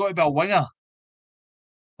or he's got to be a winger.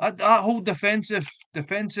 That whole defensive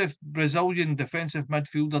Brazilian defensive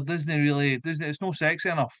midfielder doesn't. It's not sexy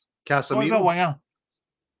enough. Casemiro. Got to be a winger.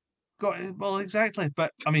 Well, exactly.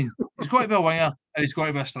 But I mean, he's got to be a winger and he's got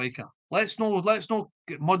to be a striker. Let's not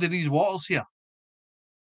muddy these waters here.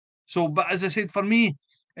 So, but as I said, for me,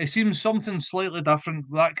 it seems something slightly different.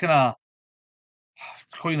 That kind of,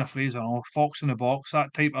 coin a phrase, I don't know, fox in the box.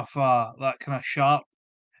 That type of that kind of sharp.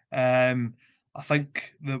 I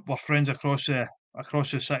think that we're friends across the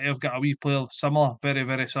city have got a wee player similar, very,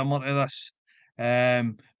 very similar to this.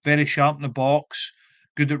 Very sharp in the box,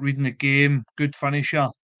 good at reading the game, good finisher.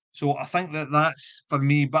 So I think that's for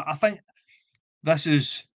me. But I think this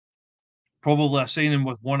is probably a signing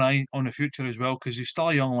with one eye on the future as well, because he's still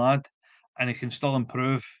a young lad and he can still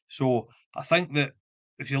improve. So I think that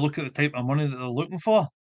if you look at the type of money that they're looking for,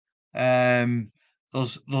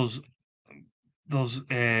 there's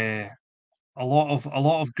a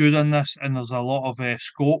lot of good in this, and there's a lot of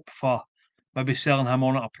scope for maybe selling him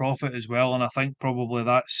on at a profit as well. And I think probably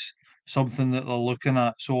that's something that they're looking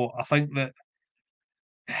at. So I think that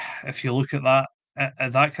if you look at that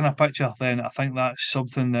kind of picture, then I think that's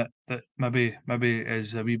something that maybe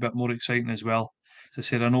is a wee bit more exciting as well. As I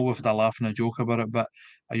said, I know we've had a laugh and a joke about it, but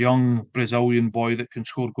a young Brazilian boy that can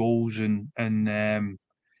score goals and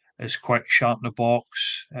is quite sharp in the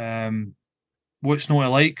box. What's not to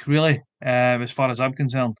like, really, as far as I'm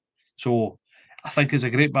concerned. So I think it's a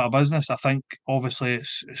great bit of business. I think obviously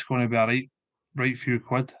it's going to be a right few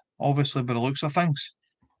quid, obviously, by the looks of things.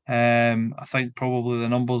 I think probably the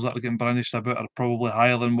numbers that are getting brandished about are probably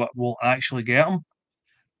higher than what we'll actually get them.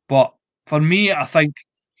 But for me, I think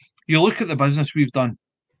you look at the business we've done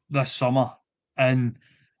this summer, and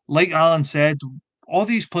like Alan said, all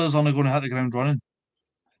these players aren't going to hit the ground running.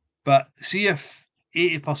 But see if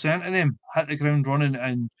 80% of them hit the ground running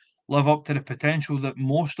and live up to the potential that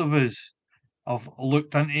most of us have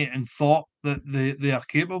looked into and thought that they are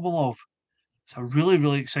capable of. It's a really,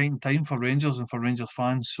 really exciting time for Rangers and for Rangers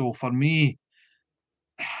fans. So for me,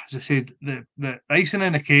 as I said, the icing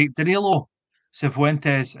on the cake, Danilo,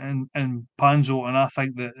 Cifuentes, and Panzo, and I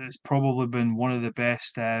think that it's probably been one of the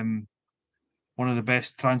best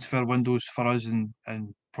transfer windows for us in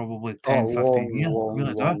probably 10, 15 years.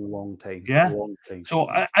 Really do. Long time. Yeah. Long time. So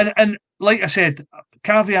and like I said,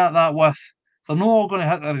 caveat that with they're not all going to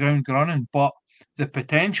hit the ground running, but the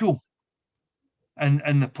potential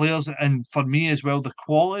and the players, and for me as well, the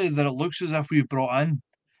quality that it looks as if we brought in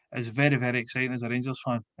is very, very exciting as a Rangers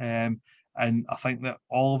fan. And I think that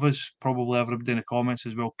all of us, probably everybody in the comments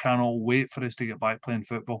as well, cannot wait for us to get back playing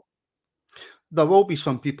football. There will be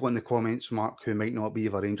some people in the comments, Mark, who might not be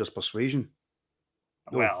of a Rangers persuasion.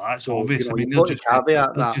 Well, that's so, obvious. You know, I mean, you've got to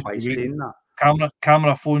caveat that by waiting. saying that.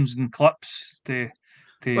 Camera phones and clips to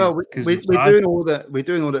well, we do know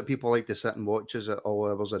that people like to sit and watch us at all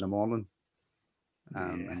hours in the morning.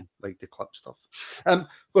 And like the clip stuff.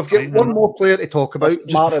 We've got one more player to talk about.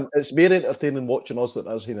 Martin, it's more entertaining watching us than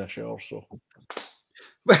it is in a shower, so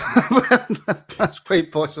that's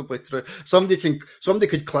quite possibly true. Somebody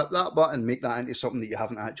could clip that button and make that into something that you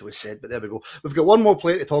haven't actually said, but there we go. We've got one more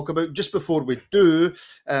player to talk about. Just before we do,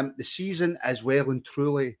 the season is well and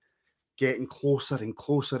truly getting closer and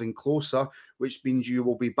closer and closer, which means you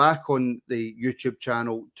will be back on the YouTube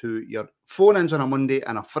channel to your phone-ins on a Monday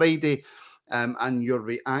and a Friday, and your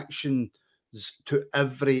reactions to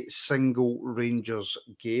every single Rangers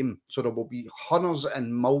game. So there will be hundreds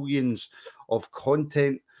and millions of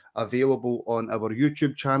content available on our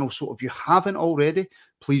YouTube channel. So if you haven't already,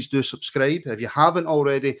 please do subscribe. If you haven't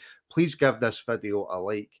already, please give this video a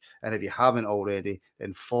like. And if you haven't already,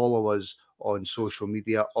 then follow us on social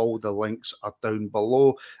media. All the links are down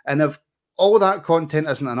below. And if all that content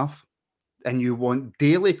isn't enough and you want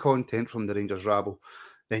daily content from the Rangers Rabble,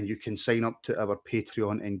 then you can sign up to our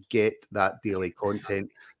Patreon and get that daily content.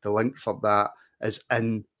 The link for that is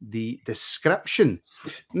in the description.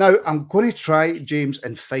 Now, I'm going to try, James,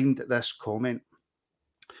 and find this comment.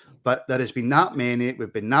 But there has been that many.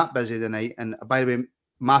 We've been that busy tonight. And by the way,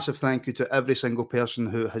 massive thank you to every single person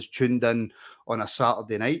who has tuned in on a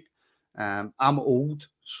Saturday night. I'm old,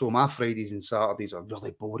 so my Fridays and Saturdays are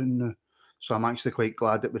really boring now. So I'm actually quite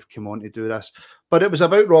glad that we've come on to do this. But it was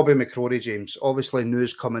about Robbie McCrory, James. Obviously,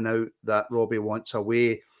 news coming out that Robbie wants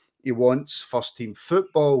away. He wants first-team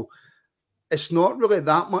football. It's not really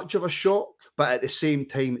that much of a shock, but at the same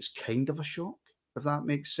time, it's kind of a shock, if that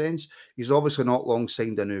makes sense. He's obviously not long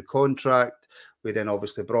signed a new contract. We then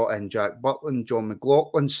obviously brought in Jack Butland. John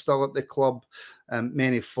McLaughlin's still at the club.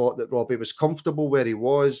 Many thought that Robbie was comfortable where he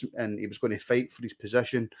was and he was going to fight for his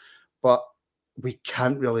position. But we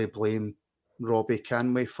can't really blame Robbie,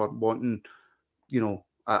 can we, for wanting,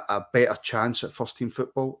 a better chance at first team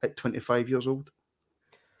football at 25 years old?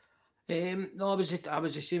 No, I was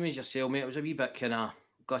the same as yourself, mate. I was a wee bit kind of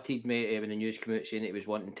gutted, mate, when the news came out saying that he was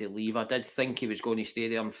wanting to leave. I did think he was going to stay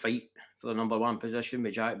there and fight for the number one position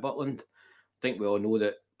with Jack Butland. I think we all know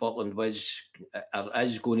that Butland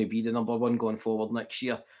is going to be the number one going forward next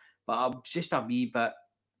year. But I'm just a wee bit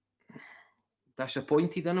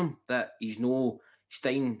disappointed in him that he's no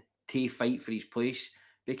staying to fight for his place,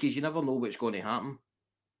 because you never know what's going to happen.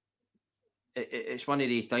 It's one of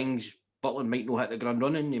the things. Butland might not hit the ground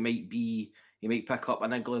running. He might pick up a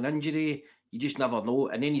niggling injury. You just never know.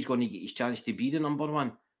 And then he's going to get his chance to be the number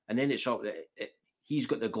one. And then it's up. He's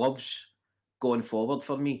got the gloves going forward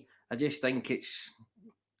for me. I just think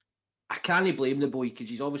I can't blame the boy, because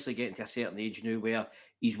he's obviously getting to a certain age now where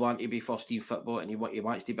he's wanting to be first team football and he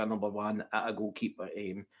wants to be a number one at a goalkeeper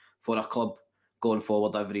for a club going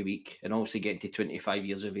forward every week, and obviously getting to 25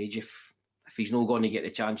 years of age. If he's not going to get the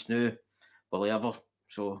chance now, will he ever?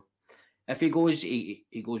 So if he goes, he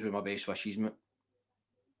goes with my best wishes, mate.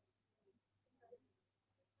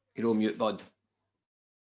 You're on mute, bud.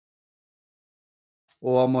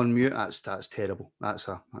 Oh, I'm on mute. That's terrible. That's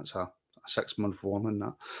a 6-month warning,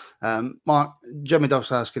 that. Mark, Jimmy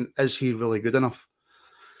Duff's asking, is he really good enough?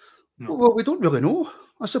 No. Well, we don't really know,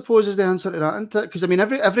 I suppose, is the answer to that, isn't it? Because, I mean,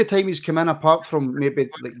 every time he's come in, apart from maybe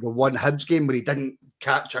like the one Hibs game where he didn't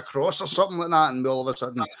catch a cross or something like that, and we all of a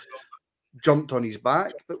sudden jumped on his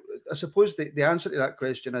back. But I suppose the answer to that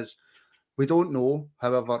question is we don't know.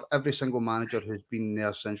 However, every single manager who's been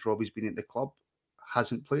there since Robbie's been at the club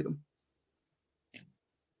hasn't played him.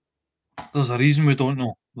 There's a reason we don't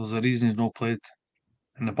know. There's a reason he's not played.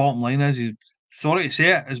 And the bottom line is, sorry to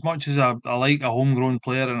say it, as much as I like a homegrown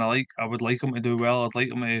player and I would like him to do well, I'd like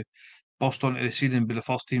him to burst onto the scene and be the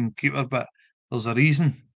first team keeper, but there's a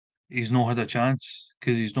reason he's not had a chance,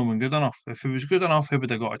 because he's not been good enough. If he was good enough, he would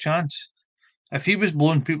have got a chance. If he was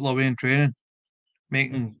blowing people away in training,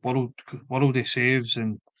 making worldy saves,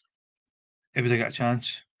 and he would have got a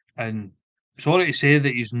chance. And sorry to say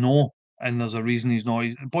that he's no, and there's a reason he's not.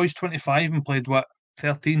 The boy's 25 and played, what,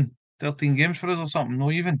 13 games for us or something,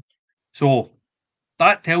 not even. So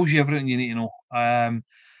that tells you everything you need to know.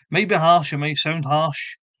 Might be harsh, it might sound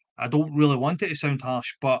harsh. I don't really want it to sound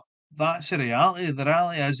harsh, but that's the reality. The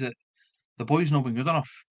reality is that the boy's not been good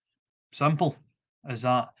enough. Simple as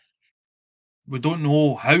that. We don't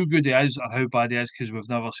know how good he is or how bad he is because we've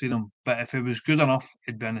never seen him. But if he was good enough,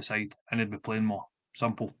 he'd be on the side and he'd be playing more.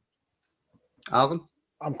 Simple. Alan?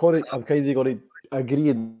 I'm kind of going to agree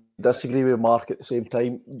and disagree with Mark at the same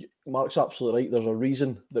time. Mark's absolutely right. There's a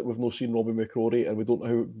reason that we've not seen Robbie McCrorie, and we don't know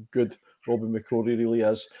how good Robbie McCrorie really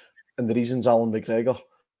is. And the reason's Alan McGregor.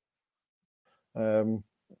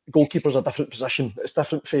 Goalkeeper's a different position. It's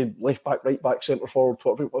different for left back, right back, centre forward,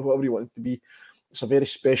 whatever you want it to be. It's a very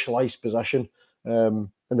specialised position. And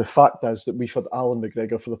the fact is that we've had Alan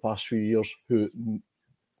McGregor for the past few years, who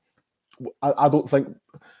I don't think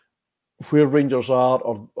where Rangers are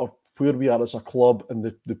or where we are as a club and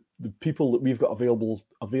the people that we've got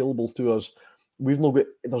available to us,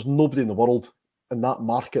 there's nobody in the world in that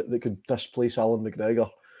market that could displace Alan McGregor.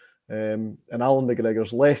 And Alan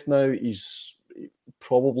McGregor's left now. He's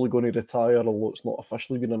probably going to retire, although it's not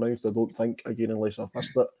officially been announced, I don't think, again, unless I've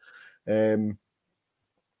missed it.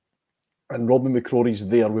 And Robbie McCrorie's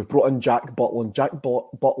there. We've brought in Jack Butland. Jack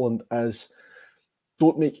Butland is,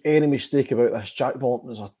 don't make any mistake about this, Jack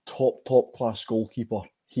Butland is a top class goalkeeper.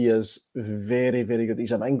 He is very, very good.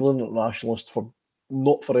 He's an England internationalist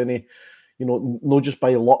not for any, not just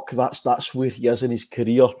by luck. That's where he is in his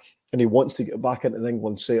career, and he wants to get back into the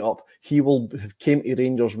England setup. He will have came to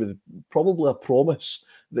Rangers with probably a promise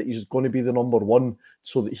that he's going to be the number one,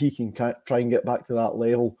 so that he can try and get back to that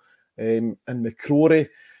level. And McCrorie,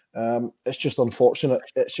 it's just unfortunate.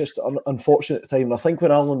 It's just an unfortunate time. And I think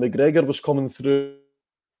when Alan McGregor was coming through,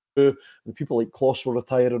 and people like Kloss were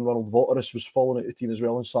retiring, Ronald Waterus was falling out of the team as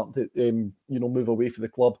well and starting to move away from the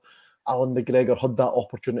club, Alan McGregor had that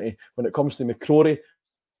opportunity. When it comes to McCrorie,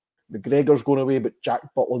 McGregor's going away, but Jack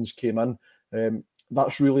Butland's came in.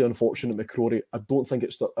 That's really unfortunate, McCrorie. I don't think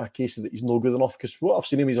it's a case that he's no good enough, because what I've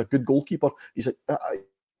seen him, he's a good goalkeeper.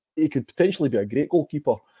 He could potentially be a great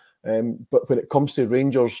goalkeeper. But when it comes to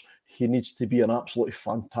Rangers, he needs to be an absolutely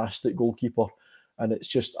fantastic goalkeeper. And it's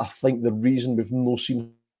just, I think the reason we've not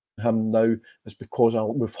seen him now is because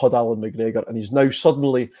we've had Alan McGregor, and he's now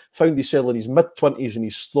suddenly found himself in his mid-20s and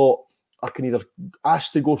he's thought, I can either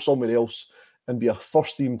ask to go somewhere else and be a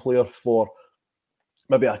first-team player for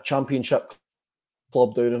maybe a championship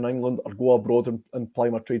club down in England, or go abroad and ply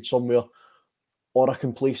my trade somewhere, or I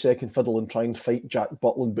can play second fiddle and try and fight Jack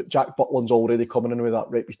Butland. But Jack Butland's already coming in with that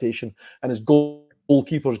reputation, and his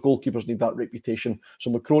goalkeepers need that reputation.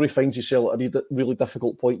 So McCrorie finds himself at a really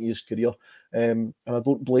difficult point in his career, and I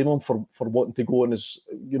don't blame him for wanting to go. And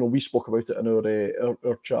we spoke about it in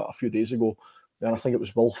our chat a few days ago, and I think it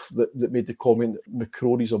was Wilf that made the comment that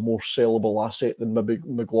McCrorie's a more sellable asset than maybe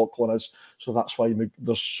McLaughlin is. So that's why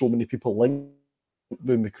there's so many people linked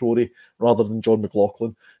with McCrorie rather than John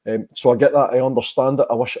McLaughlin. So I get that. I understand it.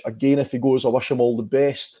 I wish, again, if he goes, I wish him all the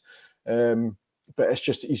best. But it's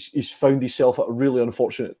just he's found himself at a really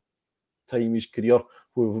unfortunate time in his career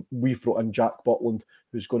where we've brought in Jack Butland,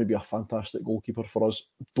 who's going to be a fantastic goalkeeper for us.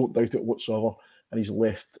 Don't doubt it whatsoever. And he's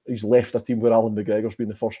left a team where Alan McGregor's been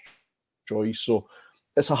the first choice. So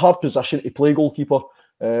it's a hard position to play goalkeeper,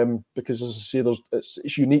 because, as I say,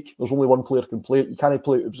 it's unique. There's only one player can play it. You can't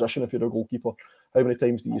play out of position if you're a goalkeeper. How many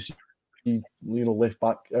times do you see left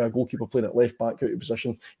back goalkeeper playing at left back out of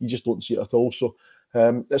position? You just don't see it at all. So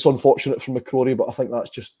it's unfortunate for McCrorie, but I think that's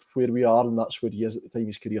just where we are, and that's where he is at the time of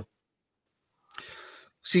his career.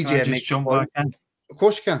 CJ, can I just jump back in? Of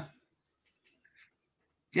course you can.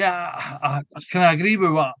 Yeah, I can agree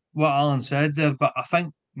with what Alan said there, but I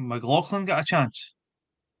think McLaughlin got a chance.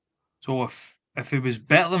 So if he was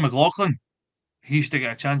better than McLaughlin, he should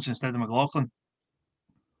get a chance instead of McLaughlin.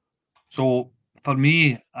 So for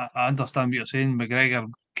me, I understand what you're saying. McGregor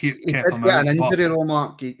kept him out. An injury, though,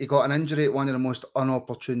 Mark. He got an injury at one of the most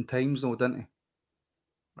unopportune times, though, didn't he?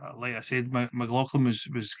 Like I said, McLaughlin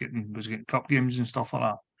was getting cup games and stuff like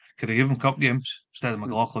that. Could have given cup games instead of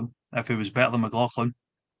McLaughlin if he was better than McLaughlin.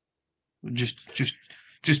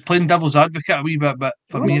 Just playing devil's advocate a wee bit, but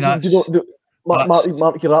for me that's. Mark,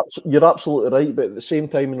 you're absolutely right, but at the same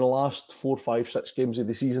time, in the last 4, 5, 6 games of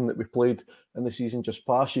the season that we played in the season just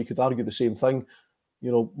past, you could argue the same thing.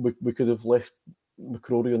 We could have left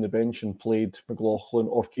McCrorie on the bench and played McLaughlin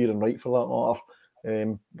or Kieran Wright for that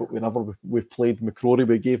matter. But we played McCrorie.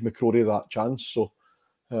 We gave McCrorie that chance. So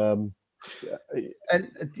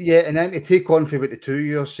And then to take on for what the two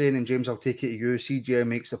you're saying, and James, I'll take it to you. CGM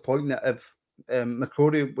makes a point that if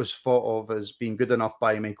McCrory was thought of as being good enough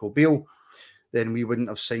by Michael Beale, then we wouldn't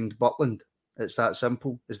have signed Butland. It's that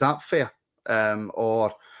simple. Is that fair?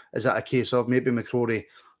 Or is that a case of maybe McCrory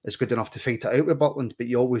is good enough to fight it out with Butland, but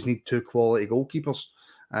you always need two quality goalkeepers?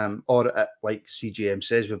 Or like CGM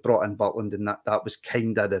says, we brought in Butland, and that was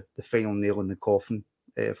kind of the final nail in the coffin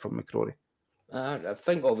from McCrory. I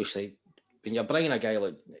think obviously when you're bringing a guy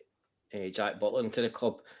like Jack Butland to the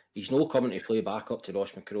club, he's no coming to play back up to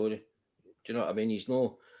Ross McCrory. Do you know what I mean? He's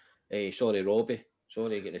no, Robbie.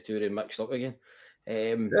 Sorry, getting the two of them mixed up again.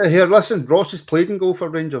 Here, listen, Ross has played in goal for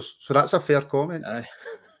Rangers, so that's a fair comment.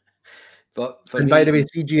 But by the way,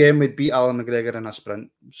 CGM would beat Alan McGregor in a sprint.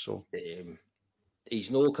 So he's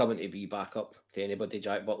no coming to be back up to anybody,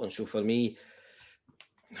 Jack Butland. So for me,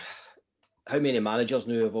 how many managers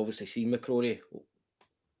now have obviously seen McCrory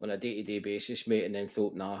on a day-to-day basis, mate, and then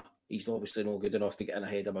thought, nah, he's obviously not good enough to get in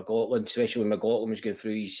ahead of McLaughlin, especially when McLaughlin was going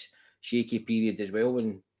through his shaky period as well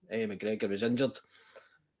when McGregor was injured.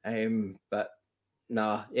 But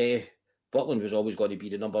nah, Butland was always going to be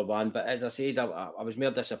the number one. But as I said, I was more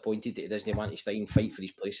disappointed that he doesn't want to stay and fight for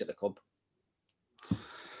his place at the club.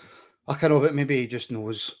 I can't know, but maybe he just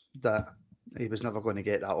knows that he was never going to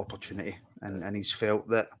get that opportunity, and he's felt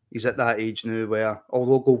that he's at that age now where,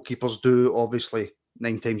 although goalkeepers do obviously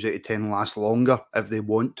 9 times out of 10 last longer if they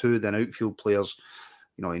want to than outfield players,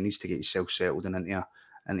 he needs to get himself settled and into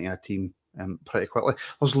a team pretty quickly.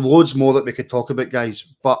 There's loads more that we could talk about, guys,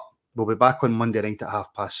 but we'll be back on Monday night at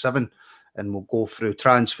 7:30, and we'll go through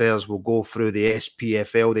transfers, we'll go through the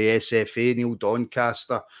SPFL, the SFA, Neil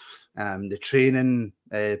Doncaster, the training,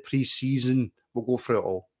 pre-season. We'll go through it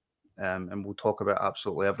all. And we'll talk about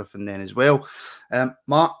absolutely everything then as well.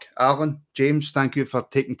 Mark, Alan, James, thank you for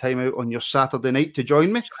taking time out on your Saturday night to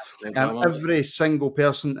join me. Every single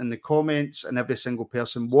person in the comments and every single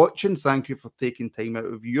person watching, thank you for taking time out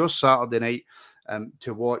of your Saturday night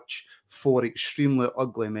to watch 4 extremely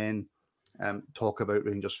ugly men talk about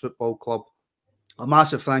Rangers Football Club. A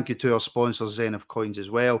massive thank you to our sponsor, Zenith Coins, as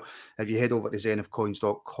well. If you head over to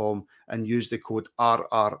zenithcoins.com and use the code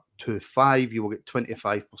RR25, you will get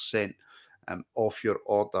 25% off your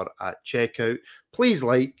order at checkout. Please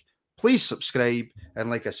please subscribe. And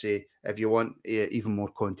like I say, if you want even more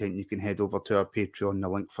content, you can head over to our Patreon. The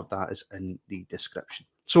link for that is in the description.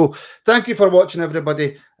 So thank you for watching,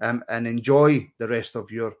 everybody, and enjoy the rest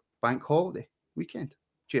of your bank holiday weekend.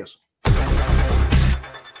 Cheers.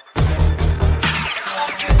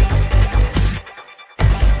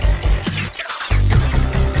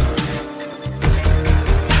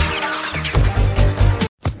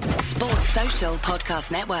 Social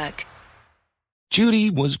Podcast Network. Judy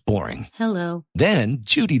was boring. Hello. Then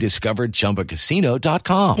Judy discovered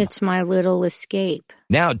ChumbaCasino.com. It's my little escape.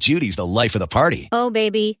 Now Judy's the life of the party. Oh,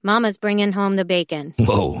 baby, mama's bringing home the bacon.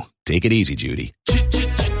 Whoa, take it easy, Judy.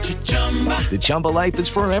 The Chumba life is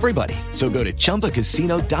for everybody. So go to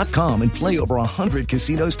ChumbaCasino.com and play over 100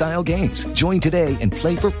 casino-style games. Join today and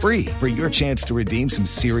play for free for your chance to redeem some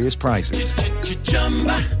serious prizes.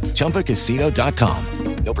 ChumbaCasino.com.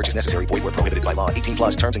 No purchase necessary. Void where prohibited by law.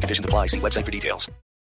 18+ terms and conditions apply. See website for details.